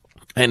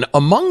 And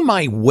among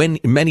my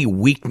many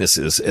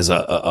weaknesses as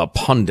a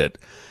pundit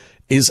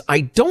is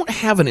I don't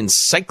have an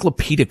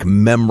encyclopedic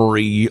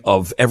memory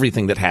of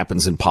everything that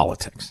happens in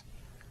politics,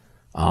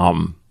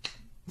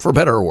 for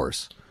better or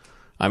worse.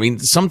 I mean,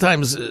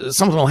 sometimes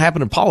something will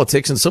happen in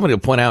politics and somebody will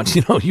point out,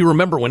 you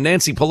remember when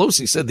Nancy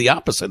Pelosi said the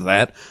opposite of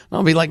that. And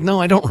I'll be like,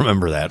 no, I don't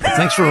remember that. But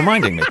thanks for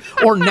reminding me.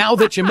 Or now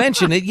that you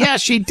mention it, yeah,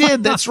 she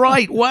did. That's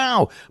right.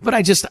 Wow. But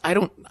I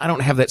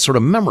don't have that sort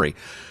of memory.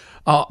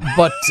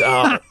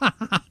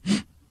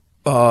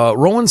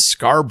 Rowan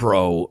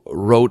Scarborough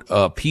wrote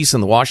a piece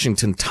in the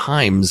Washington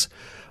Times,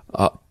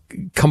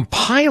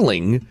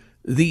 compiling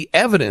the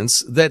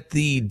evidence that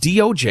the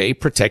DOJ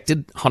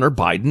protected Hunter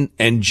Biden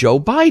and Joe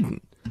Biden.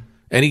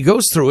 And he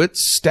goes through it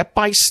step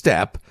by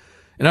step.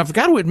 And I've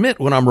got to admit,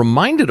 when I'm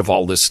reminded of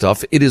all this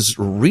stuff, it is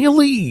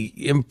really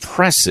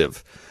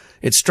impressive.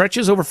 It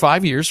stretches over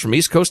 5 years from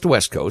East Coast to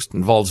West Coast,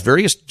 involves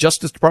various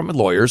Justice Department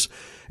lawyers,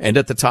 and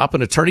at the top,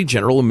 an attorney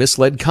general who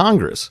misled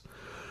Congress.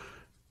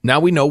 Now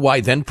we know why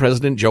then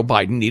President Joe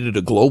Biden needed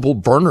a global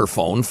burner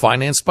phone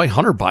financed by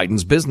Hunter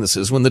Biden's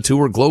businesses when the two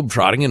were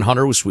globetrotting and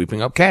Hunter was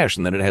sweeping up cash.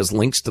 And then it has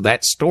links to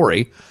that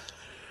story.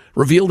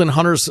 Revealed in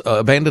Hunter's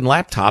abandoned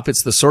laptop,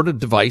 it's the sort of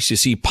device you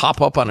see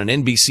pop up on an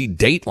NBC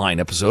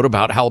Dateline episode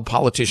about how a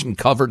politician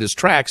covered his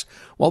tracks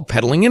while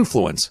peddling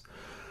influence.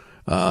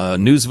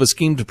 News of a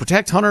scheme to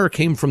protect Hunter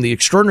came from the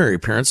extraordinary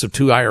appearance of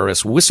two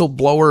IRS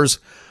whistleblowers.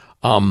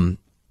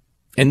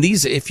 And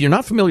these, if you're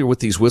not familiar with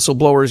these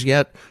whistleblowers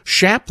yet,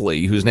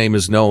 Shapley, whose name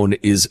is known,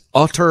 is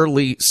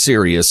utterly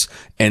serious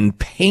and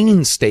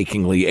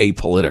painstakingly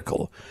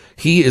apolitical.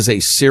 He is a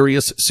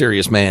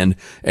serious man,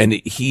 and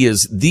he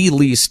is the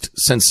least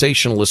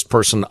sensationalist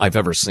person I've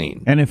ever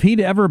seen. And if he'd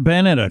ever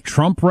been at a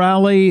Trump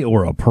rally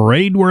or a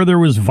parade where there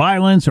was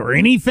violence or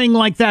anything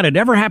like that, it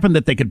ever happened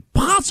that they could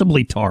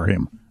possibly tar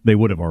him, they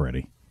would have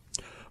already.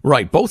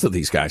 Right, both of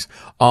these guys.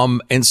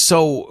 And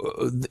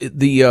so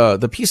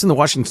the piece in the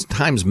Washington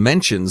Times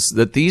mentions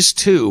that these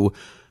two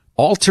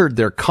altered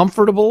their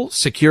comfortable,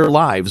 secure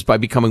lives by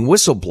becoming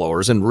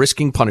whistleblowers and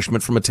risking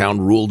punishment from a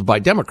town ruled by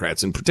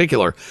Democrats. In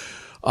particular,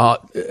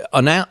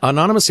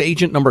 anonymous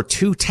agent number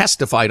 2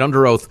 testified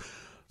under oath.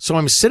 So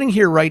I'm sitting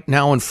here right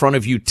now in front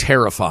of you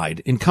terrified.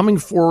 In coming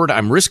forward,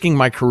 I'm risking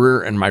my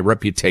career and my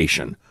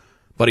reputation.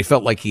 But he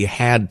felt like he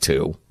had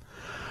to.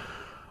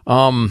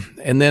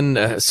 And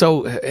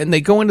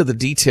they go into the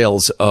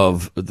details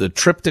of the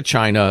trip to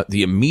China,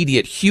 the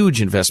immediate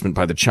huge investment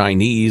by the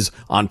Chinese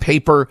on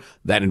paper,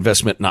 that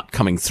investment not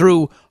coming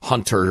through,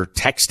 Hunter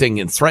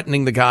texting and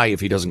threatening the guy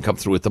if he doesn't come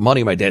through with the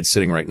money. My dad's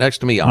sitting right next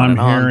to me. I'm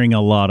hearing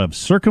a lot of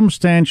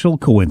circumstantial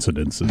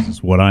coincidences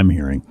is what I'm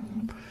hearing.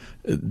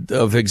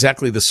 Of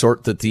exactly the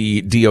sort that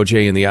the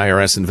DOJ and the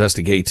IRS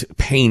investigate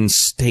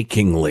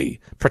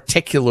painstakingly,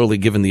 particularly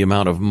given the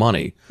amount of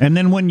money. And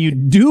then when you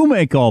do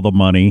make all the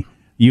money,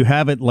 you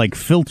have it like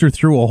filter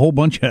through a whole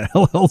bunch of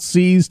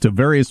LLCs to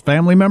various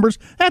family members.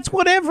 That's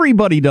what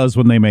everybody does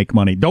when they make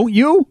money, don't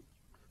you?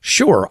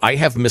 Sure, I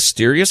have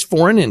mysterious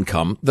foreign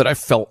income that I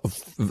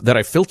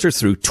filter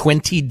through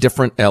 20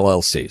 different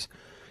LLCs.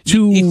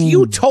 If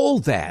you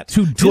told that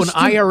to an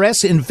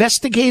IRS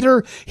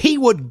investigator, he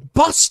would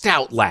bust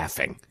out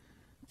laughing.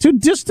 To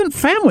distant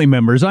family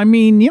members. I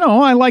mean,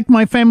 I like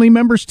my family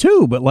members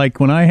too, but like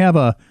when I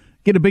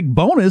get a big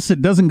bonus,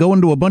 it doesn't go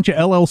into a bunch of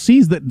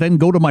LLCs that then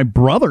go to my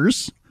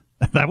brothers.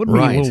 That would be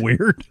a little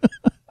weird.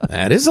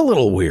 That is a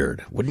little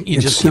weird. Wouldn't you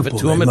just give it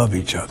to them? They love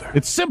each other.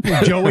 It's simple,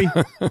 Joey.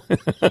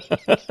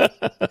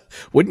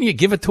 Wouldn't you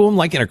give it to them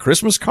like in a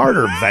Christmas card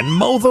or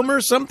Venmo them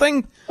or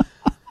something?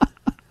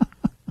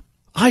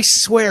 I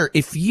swear,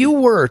 if you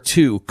were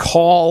to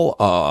call,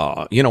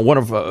 one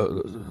of a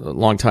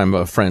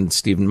longtime friend,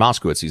 Stephen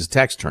Moskowitz, he's a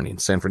tax attorney in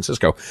San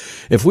Francisco.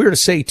 If we were to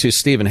say to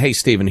Stephen, hey,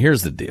 Stephen,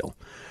 here's the deal.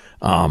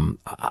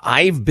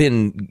 I've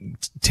been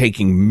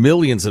taking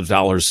millions of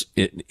dollars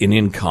in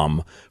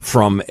income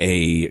from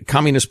a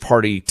Communist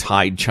Party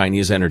tied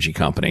Chinese energy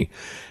company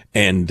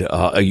and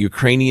a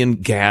Ukrainian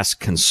gas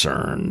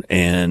concern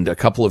and a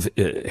couple of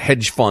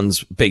hedge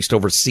funds based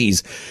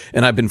overseas.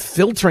 And I've been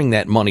filtering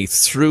that money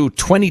through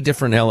 20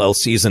 different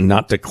LLCs and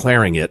not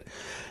declaring it.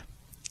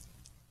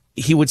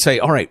 He would say,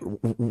 all right,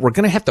 we're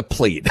going to have to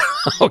plead.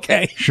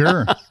 Okay.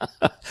 Sure.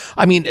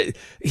 I mean,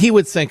 he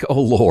would think,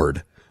 oh,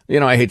 Lord.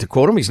 I hate to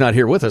quote him. He's not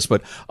here with us,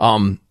 but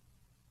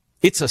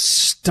it's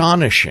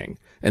astonishing.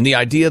 And the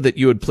idea that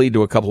you would plead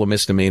to a couple of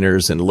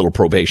misdemeanors and a little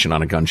probation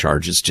on a gun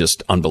charge is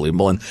just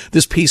unbelievable. And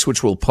this piece,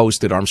 which we'll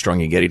post at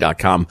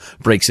ArmstrongandGetty.com,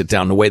 breaks it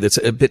down in a way that's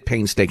a bit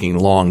painstaking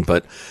long.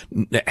 But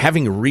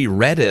having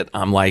reread it,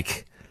 I'm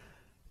like,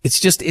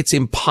 it's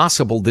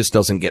impossible this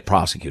doesn't get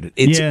prosecuted.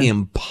 It's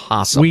impossible.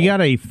 impossible. We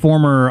got a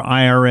former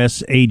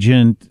IRS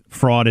agent,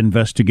 fraud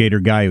investigator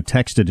guy who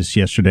texted us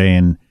yesterday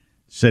and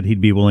said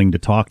he'd be willing to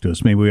talk to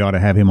us. Maybe we ought to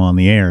have him on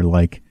the air.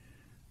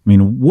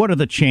 What are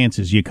the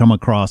chances you come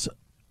across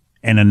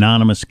an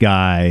anonymous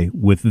guy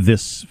with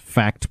this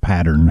fact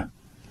pattern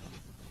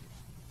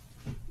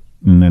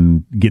and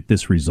then get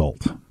this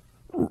result?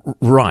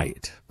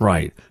 Right.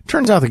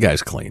 Turns out the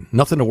guy's clean.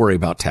 Nothing to worry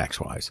about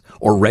tax-wise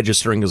or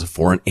registering as a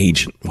foreign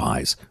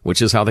agent-wise,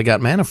 which is how they got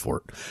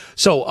Manafort.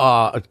 So,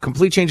 a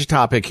complete change of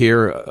topic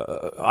here.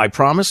 I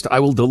promised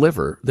I will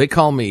deliver. They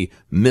call me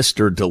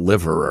Mr.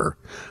 Deliverer.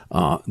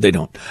 They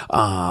don't.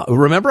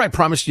 Remember I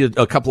promised you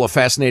a couple of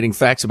fascinating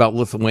facts about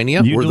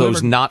Lithuania? Were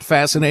those not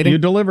fascinating? You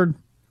delivered.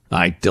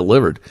 I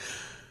delivered.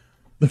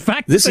 The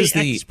fact that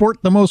they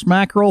export the most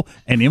mackerel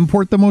and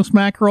import the most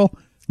mackerel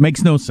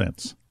makes no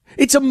sense.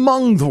 It's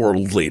among the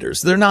world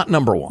leaders. They're not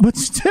number one. But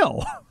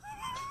still.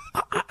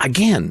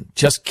 Again,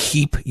 just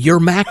keep your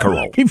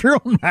mackerel. Keep your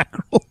own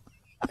mackerel.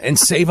 And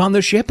save on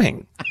the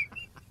shipping.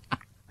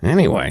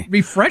 Anyway.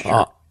 Be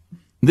fresher.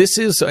 This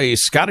is a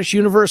Scottish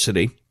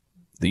university,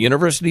 the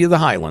University of the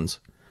Highlands,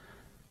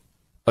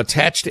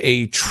 attached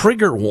a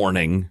trigger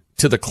warning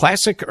to the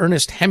classic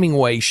Ernest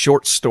Hemingway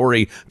short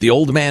story, The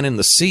Old Man in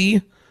the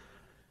Sea,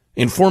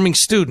 informing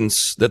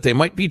students that they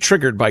might be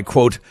triggered by,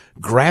 quote,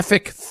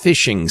 graphic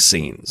fishing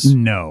scenes.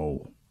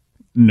 No.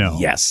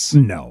 Yes.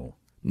 No.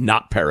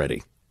 Not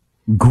parody.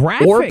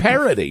 Graphic. Or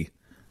parody.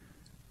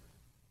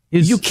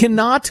 You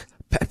cannot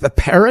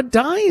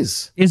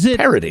parodize. Is it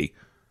parody?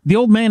 The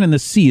Old Man in the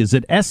Sea, is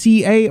it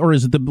SEA or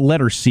is it the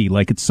letter C,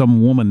 like it's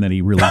some woman that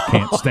he really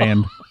can't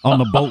stand on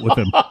the boat with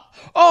him?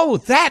 Oh,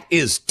 that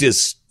is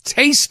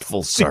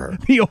distasteful, sir.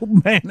 The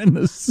Old Man in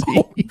the Sea.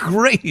 Oh,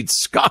 great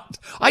Scott.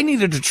 I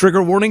needed a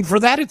trigger warning for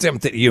that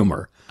attempt at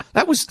humor.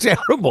 That was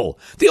terrible.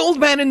 The Old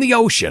Man in the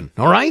Ocean,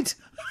 all right?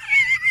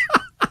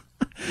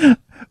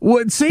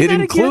 It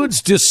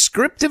includes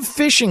descriptive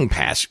fishing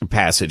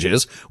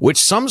passages, which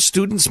some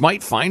students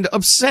might find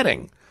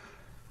upsetting.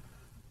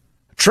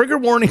 Trigger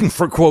warning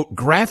for, quote,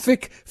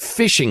 graphic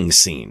fishing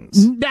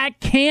scenes. That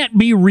can't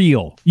be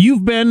real.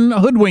 You've been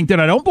hoodwinked,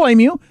 and I don't blame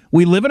you.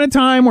 We live in a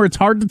time where it's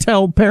hard to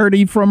tell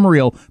parody from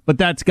real, but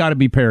that's got to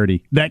be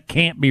parody. That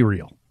can't be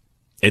real.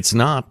 It's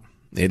not.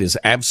 It is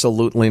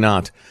absolutely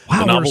not.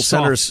 Wow, the novel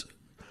centers...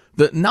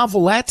 The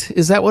novelette,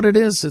 is that what it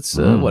is? It's,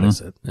 what is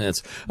it?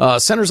 It's,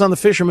 centers on the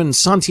fisherman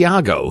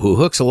Santiago, who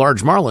hooks a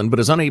large marlin but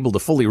is unable to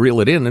fully reel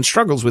it in and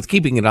struggles with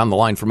keeping it on the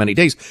line for many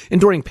days.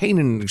 Enduring pain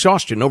and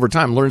exhaustion, over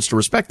time learns to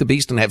respect the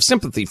beast and have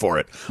sympathy for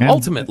it.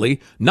 Ultimately,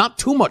 not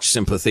too much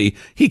sympathy,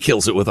 he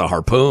kills it with a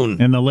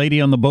harpoon. And the lady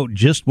on the boat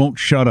just won't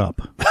shut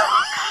up.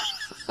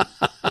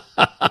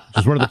 Which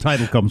is where the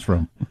title comes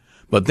from.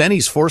 But then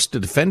he's forced to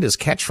defend his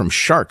catch from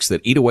sharks that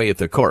eat away at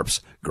the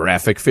corpse.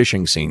 Graphic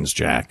fishing scenes,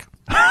 Jack.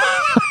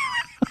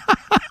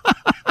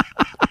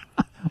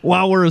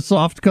 Wow, we're a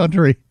soft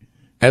country.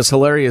 As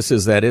hilarious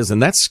as that is,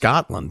 and that's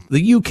Scotland,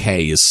 the UK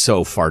is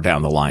so far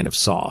down the line of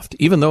soft,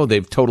 even though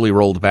they've totally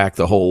rolled back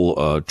the whole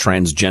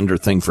transgender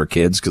thing for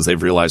kids because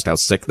they've realized how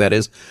sick that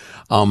is.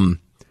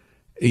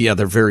 Yeah,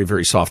 they're very,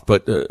 very soft.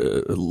 But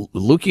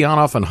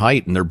Lukianoff and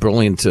Haidt, and their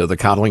brilliant The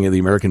Coddling of the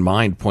American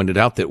Mind, pointed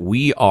out that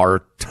we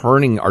are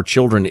turning our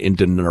children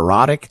into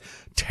neurotic,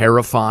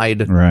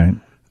 terrified, right.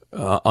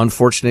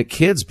 Unfortunate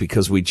kids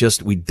because we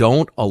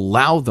don't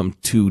allow them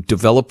to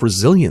develop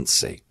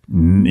resiliency.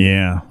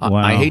 Yeah. Wow.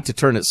 I hate to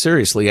turn it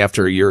seriously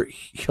after your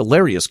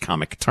hilarious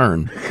comic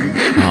turn.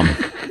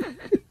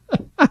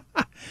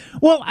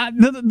 Well,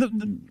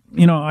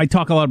 I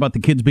talk a lot about the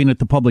kids being at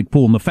the public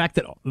pool and the fact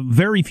that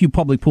very few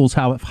public pools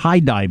have high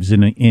dives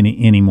in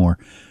anymore.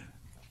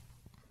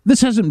 This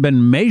hasn't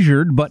been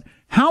measured, but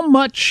how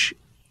much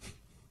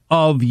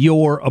of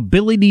your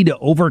ability to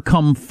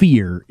overcome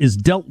fear is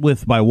dealt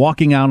with by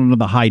walking out into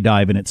the high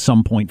dive and at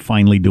some point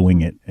finally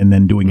doing it and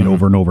then doing it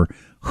over and over.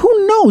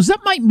 Who knows?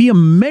 That might be a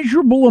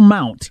measurable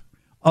amount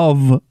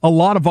of a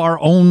lot of our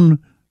own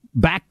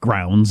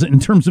backgrounds in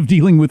terms of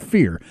dealing with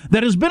fear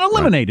that has been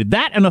eliminated.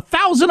 Right. That and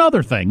 1,000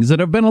 other things that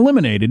have been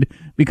eliminated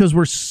because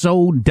we're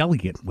so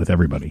delicate with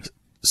everybody.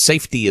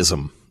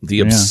 Safetyism. The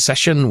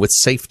obsession with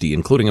safety,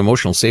 including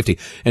emotional safety.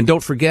 And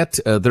don't forget,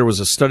 there was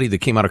a study that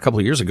came out a couple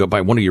of years ago by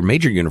one of your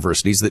major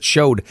universities that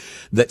showed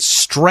that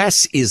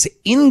stress is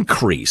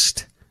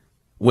increased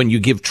when you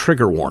give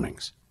trigger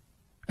warnings,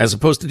 as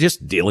opposed to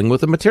just dealing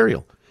with the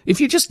material. If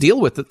you just deal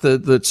with it,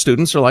 the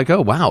students are like,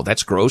 oh, wow,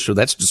 that's gross or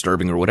that's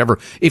disturbing or whatever.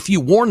 If you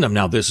warn them,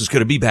 now this is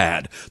going to be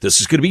bad.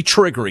 This is going to be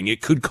triggering.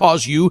 It could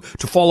cause you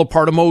to fall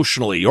apart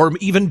emotionally or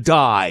even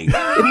die.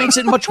 It makes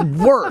it much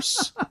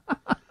worse.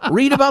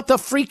 Read about the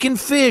freaking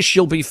fish.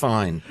 You'll be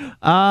fine.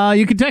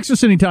 You can text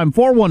us anytime,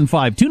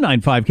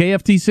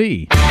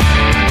 415-295-KFTC.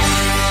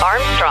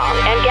 Armstrong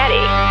and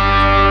Getty.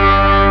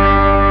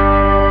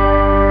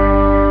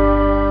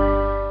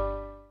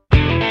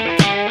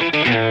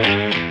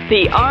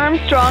 The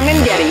Armstrong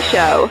and Getty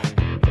Show.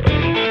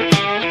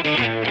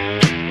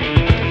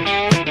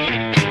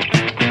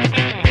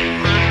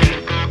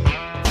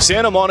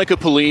 Santa Monica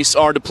police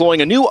are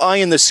deploying a new eye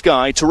in the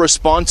sky to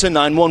respond to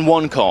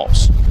 911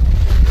 calls.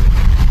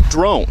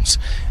 drones.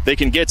 They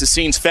can get to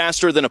scenes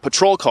faster than a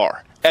patrol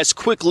car, as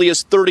quickly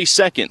as 30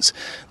 seconds.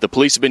 The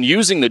police have been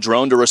using the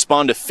drone to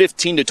respond to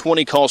 15 to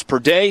 20 calls per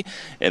day,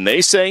 and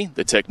they say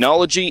the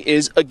technology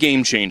is a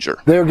game changer.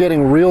 They're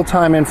getting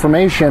real-time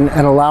information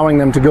and allowing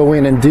them to go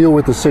in and deal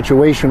with the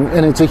situation,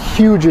 and it's a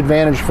huge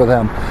advantage for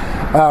them,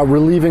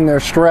 relieving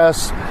their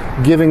stress,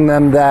 giving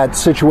them that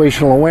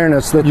situational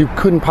awareness that you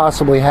couldn't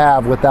possibly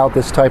have without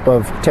this type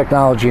of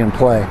technology in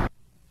play.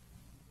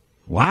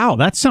 Wow,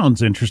 that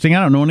sounds interesting.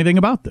 I don't know anything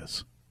about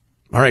this.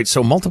 All right,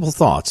 so multiple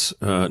thoughts.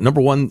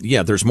 Number one,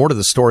 yeah, there's more to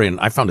the story, and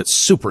I found it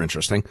super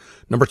interesting.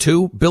 Number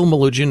two, Bill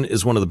Melugin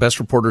is one of the best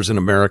reporters in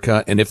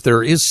America, and if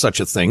there is such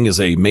a thing as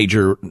a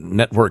major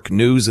network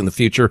news in the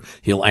future,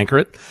 he'll anchor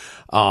it.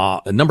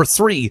 Number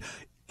three,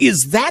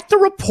 is that the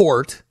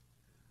report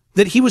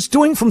that he was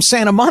doing from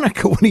Santa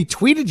Monica when he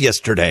tweeted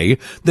yesterday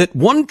that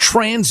one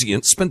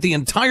transient spent the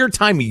entire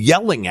time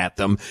yelling at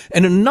them,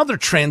 and another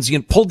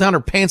transient pulled down her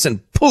pants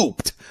and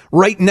pooped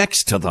right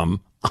next to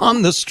them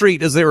on the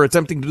street as they were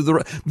attempting to do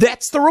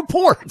that's the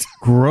report.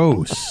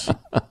 Gross.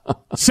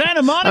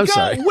 Santa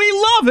Monica, we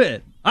love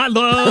it. I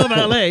love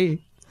LA.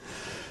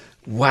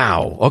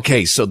 Wow.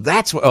 Okay. So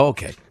that's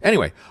okay.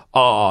 Anyway.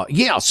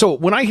 Yeah. So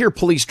when I hear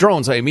police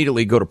drones, I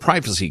immediately go to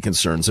privacy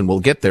concerns, and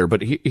we'll get there.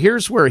 But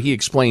here's where he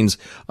explains,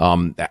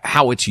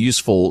 how it's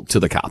useful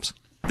to the cops.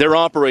 Their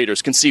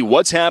operators can see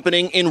what's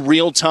happening in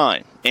real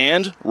time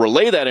and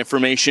relay that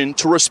information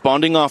to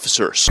responding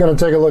officers. Going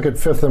to take a look at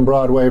 5th and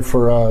Broadway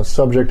for a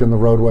subject in the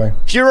roadway.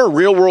 Here are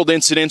real-world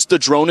incidents the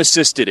drone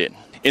assisted in.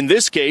 In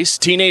this case,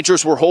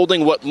 teenagers were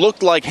holding what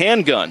looked like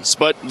handguns,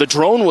 but the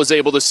drone was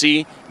able to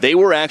see they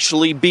were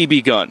actually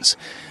BB guns.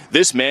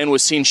 This man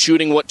was seen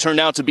shooting what turned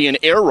out to be an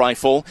air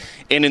rifle,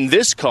 and in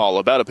this call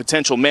about a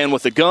potential man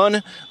with a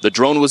gun, the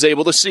drone was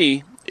able to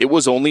see it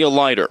was only a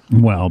lighter.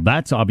 Well,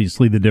 that's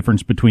obviously the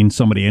difference between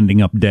somebody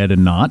ending up dead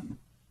and not.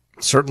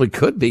 Certainly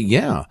could be,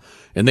 yeah.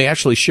 And they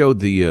actually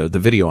showed the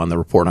video on the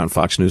report on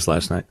Fox News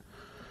last night.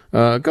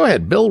 Go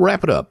ahead, Bill,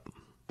 wrap it up.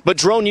 But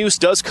drone use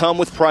does come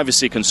with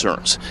privacy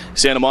concerns.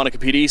 Santa Monica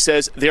PD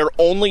says they're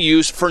only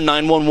used for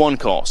 911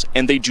 calls,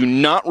 and they do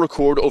not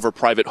record over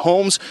private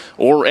homes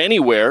or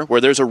anywhere where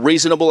there's a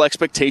reasonable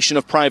expectation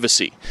of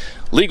privacy.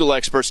 Legal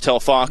experts tell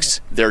Fox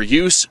their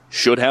use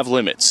should have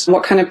limits.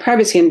 What kind of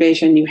privacy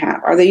invasion you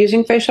have? Are they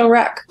using facial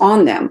rec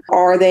on them?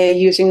 Are they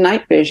using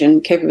night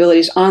vision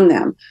capabilities on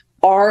them?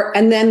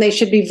 And then they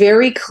should be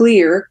very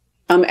clear,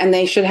 and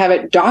they should have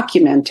it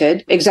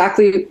documented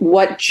exactly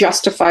what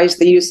justifies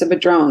the use of a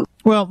drone.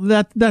 Well,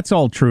 that's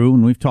all true,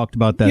 and we've talked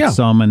about that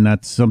some, and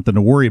that's something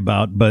to worry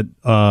about. But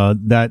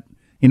that,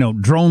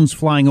 drones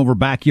flying over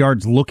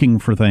backyards looking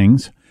for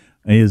things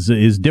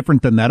is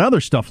different than that other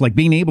stuff, like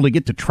being able to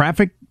get to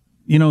traffic,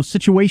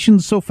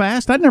 situations so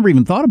fast. I'd never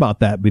even thought about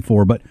that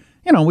before, but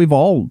we've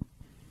all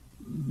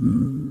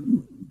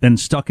been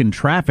stuck in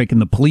traffic,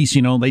 and the police,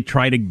 they're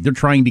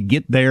trying to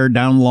get there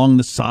down along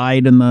the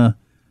side and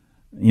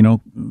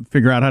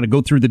figure out how to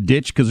go through the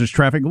ditch because there's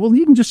traffic. Well,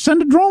 you can just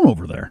send a drone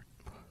over there.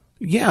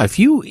 Yeah, if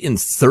you in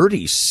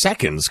 30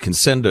 seconds can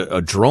send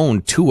a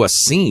drone to a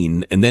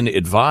scene and then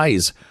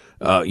advise,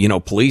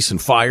 police and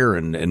fire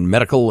and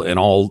medical and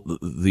all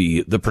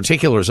the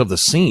particulars of the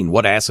scene,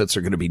 what assets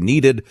are going to be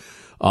needed.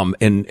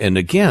 And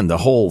again, the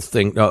whole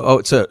thing,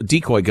 it's a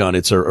decoy gun.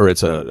 It's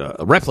a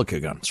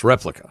replica gun. It's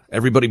replica.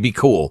 Everybody be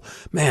cool.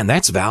 Man,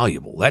 that's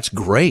valuable. That's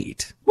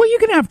great. Well, you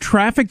can have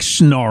traffic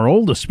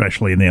snarled,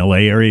 especially in the LA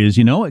areas.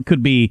 It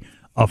could be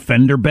a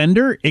fender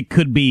bender. It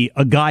could be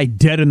a guy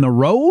dead in the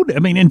road. I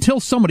mean,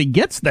 until somebody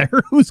gets there,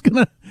 who's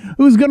gonna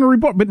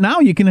report? But now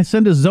you can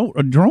send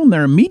a drone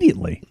there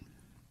immediately.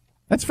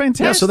 That's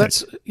fantastic.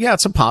 Yeah, so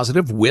it's a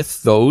positive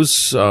with those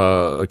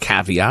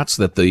caveats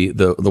that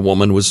the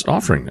woman was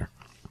offering there.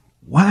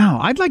 Wow,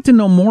 I'd like to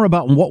know more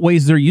about in what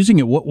ways they're using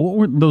it. What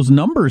were those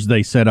numbers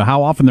they said?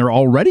 How often they're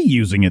already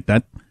using it?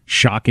 That's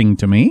shocking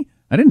to me.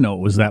 I didn't know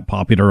it was that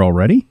popular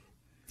already.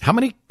 How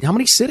many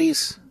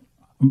cities?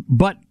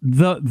 But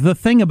the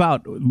thing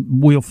about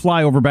we'll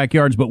fly over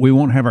backyards, but we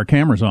won't have our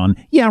cameras on.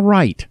 Yeah,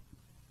 right.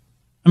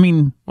 I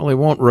mean, well, they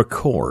won't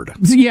record.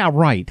 Yeah,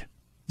 right.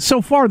 So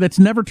far, that's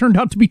never turned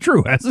out to be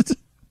true, has it?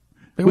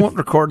 They won't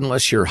record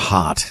unless you're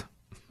hot.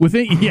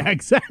 Yeah,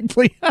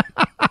 exactly.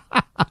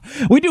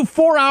 We do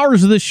 4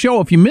 hours of this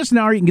show. If you miss an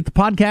hour, you can get the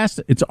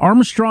podcast. It's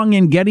Armstrong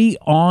and Getty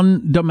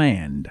on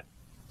demand.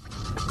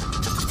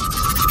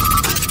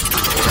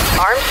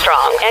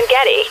 Armstrong and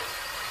Getty.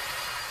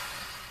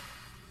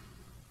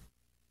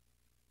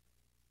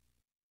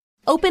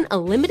 Open a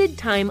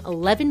limited-time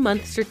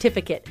 11-month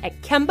certificate at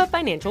Kemba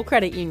Financial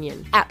Credit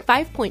Union. At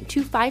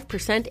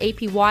 5.25%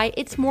 APY,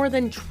 it's more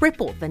than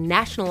triple the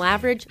national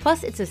average,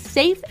 plus it's a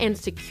safe and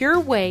secure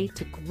way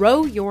to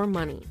grow your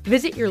money.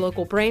 Visit your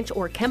local branch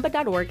or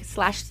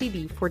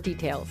kemba.org/CD for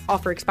details.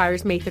 Offer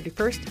expires May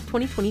 31st,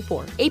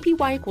 2024.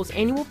 APY equals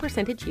annual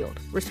percentage yield.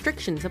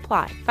 Restrictions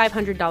apply.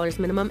 $500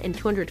 minimum and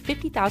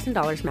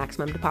 $250,000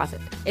 maximum deposit.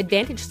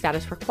 Advantage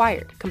status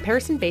required.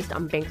 Comparison based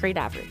on bank rate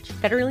average.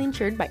 Federally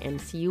insured by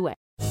NCUA.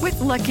 With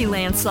Lucky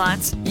Land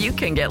Slots, you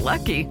can get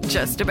lucky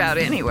just about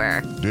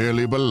anywhere.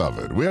 Dearly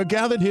beloved, we are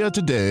gathered here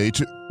today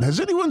to... Has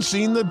anyone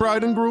seen the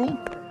bride and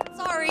groom?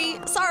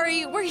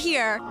 Sorry, we're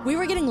here. We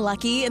were getting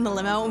lucky in the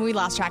limo and we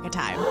lost track of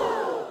time.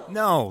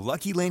 No,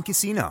 Lucky Land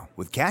Casino,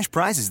 with cash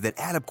prizes that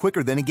add up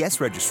quicker than a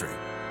guest registry.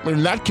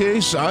 In that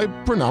case, I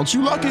pronounce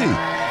you lucky.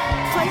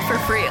 Play for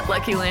free at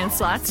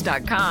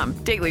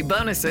LuckyLandSlots.com. Daily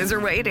bonuses are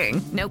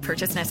waiting. No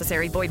purchase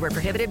necessary. Void where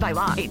prohibited by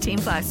law.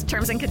 18+.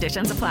 Terms and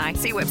conditions apply.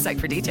 See website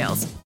for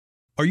details.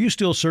 Are you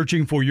still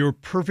searching for your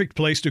perfect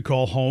place to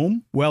call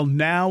home? Well,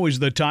 now is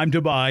the time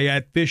to buy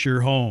at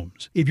Fisher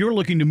Homes. If you're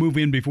looking to move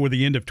in before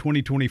the end of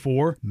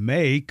 2024,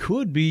 May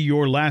could be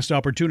your last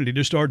opportunity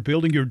to start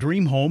building your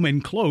dream home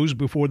and close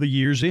before the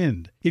year's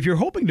end. If you're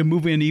hoping to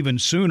move in even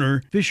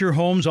sooner, Fisher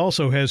Homes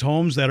also has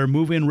homes that are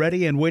move-in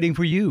ready and waiting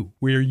for you,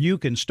 where you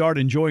can start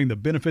enjoying the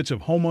benefits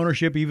of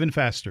homeownership even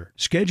faster.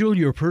 Schedule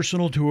your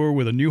personal tour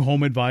with a new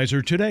home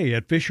advisor today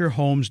at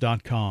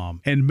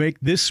FisherHomes.com and make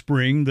this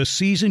spring the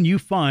season you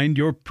find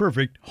your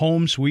perfect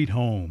home sweet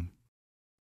home.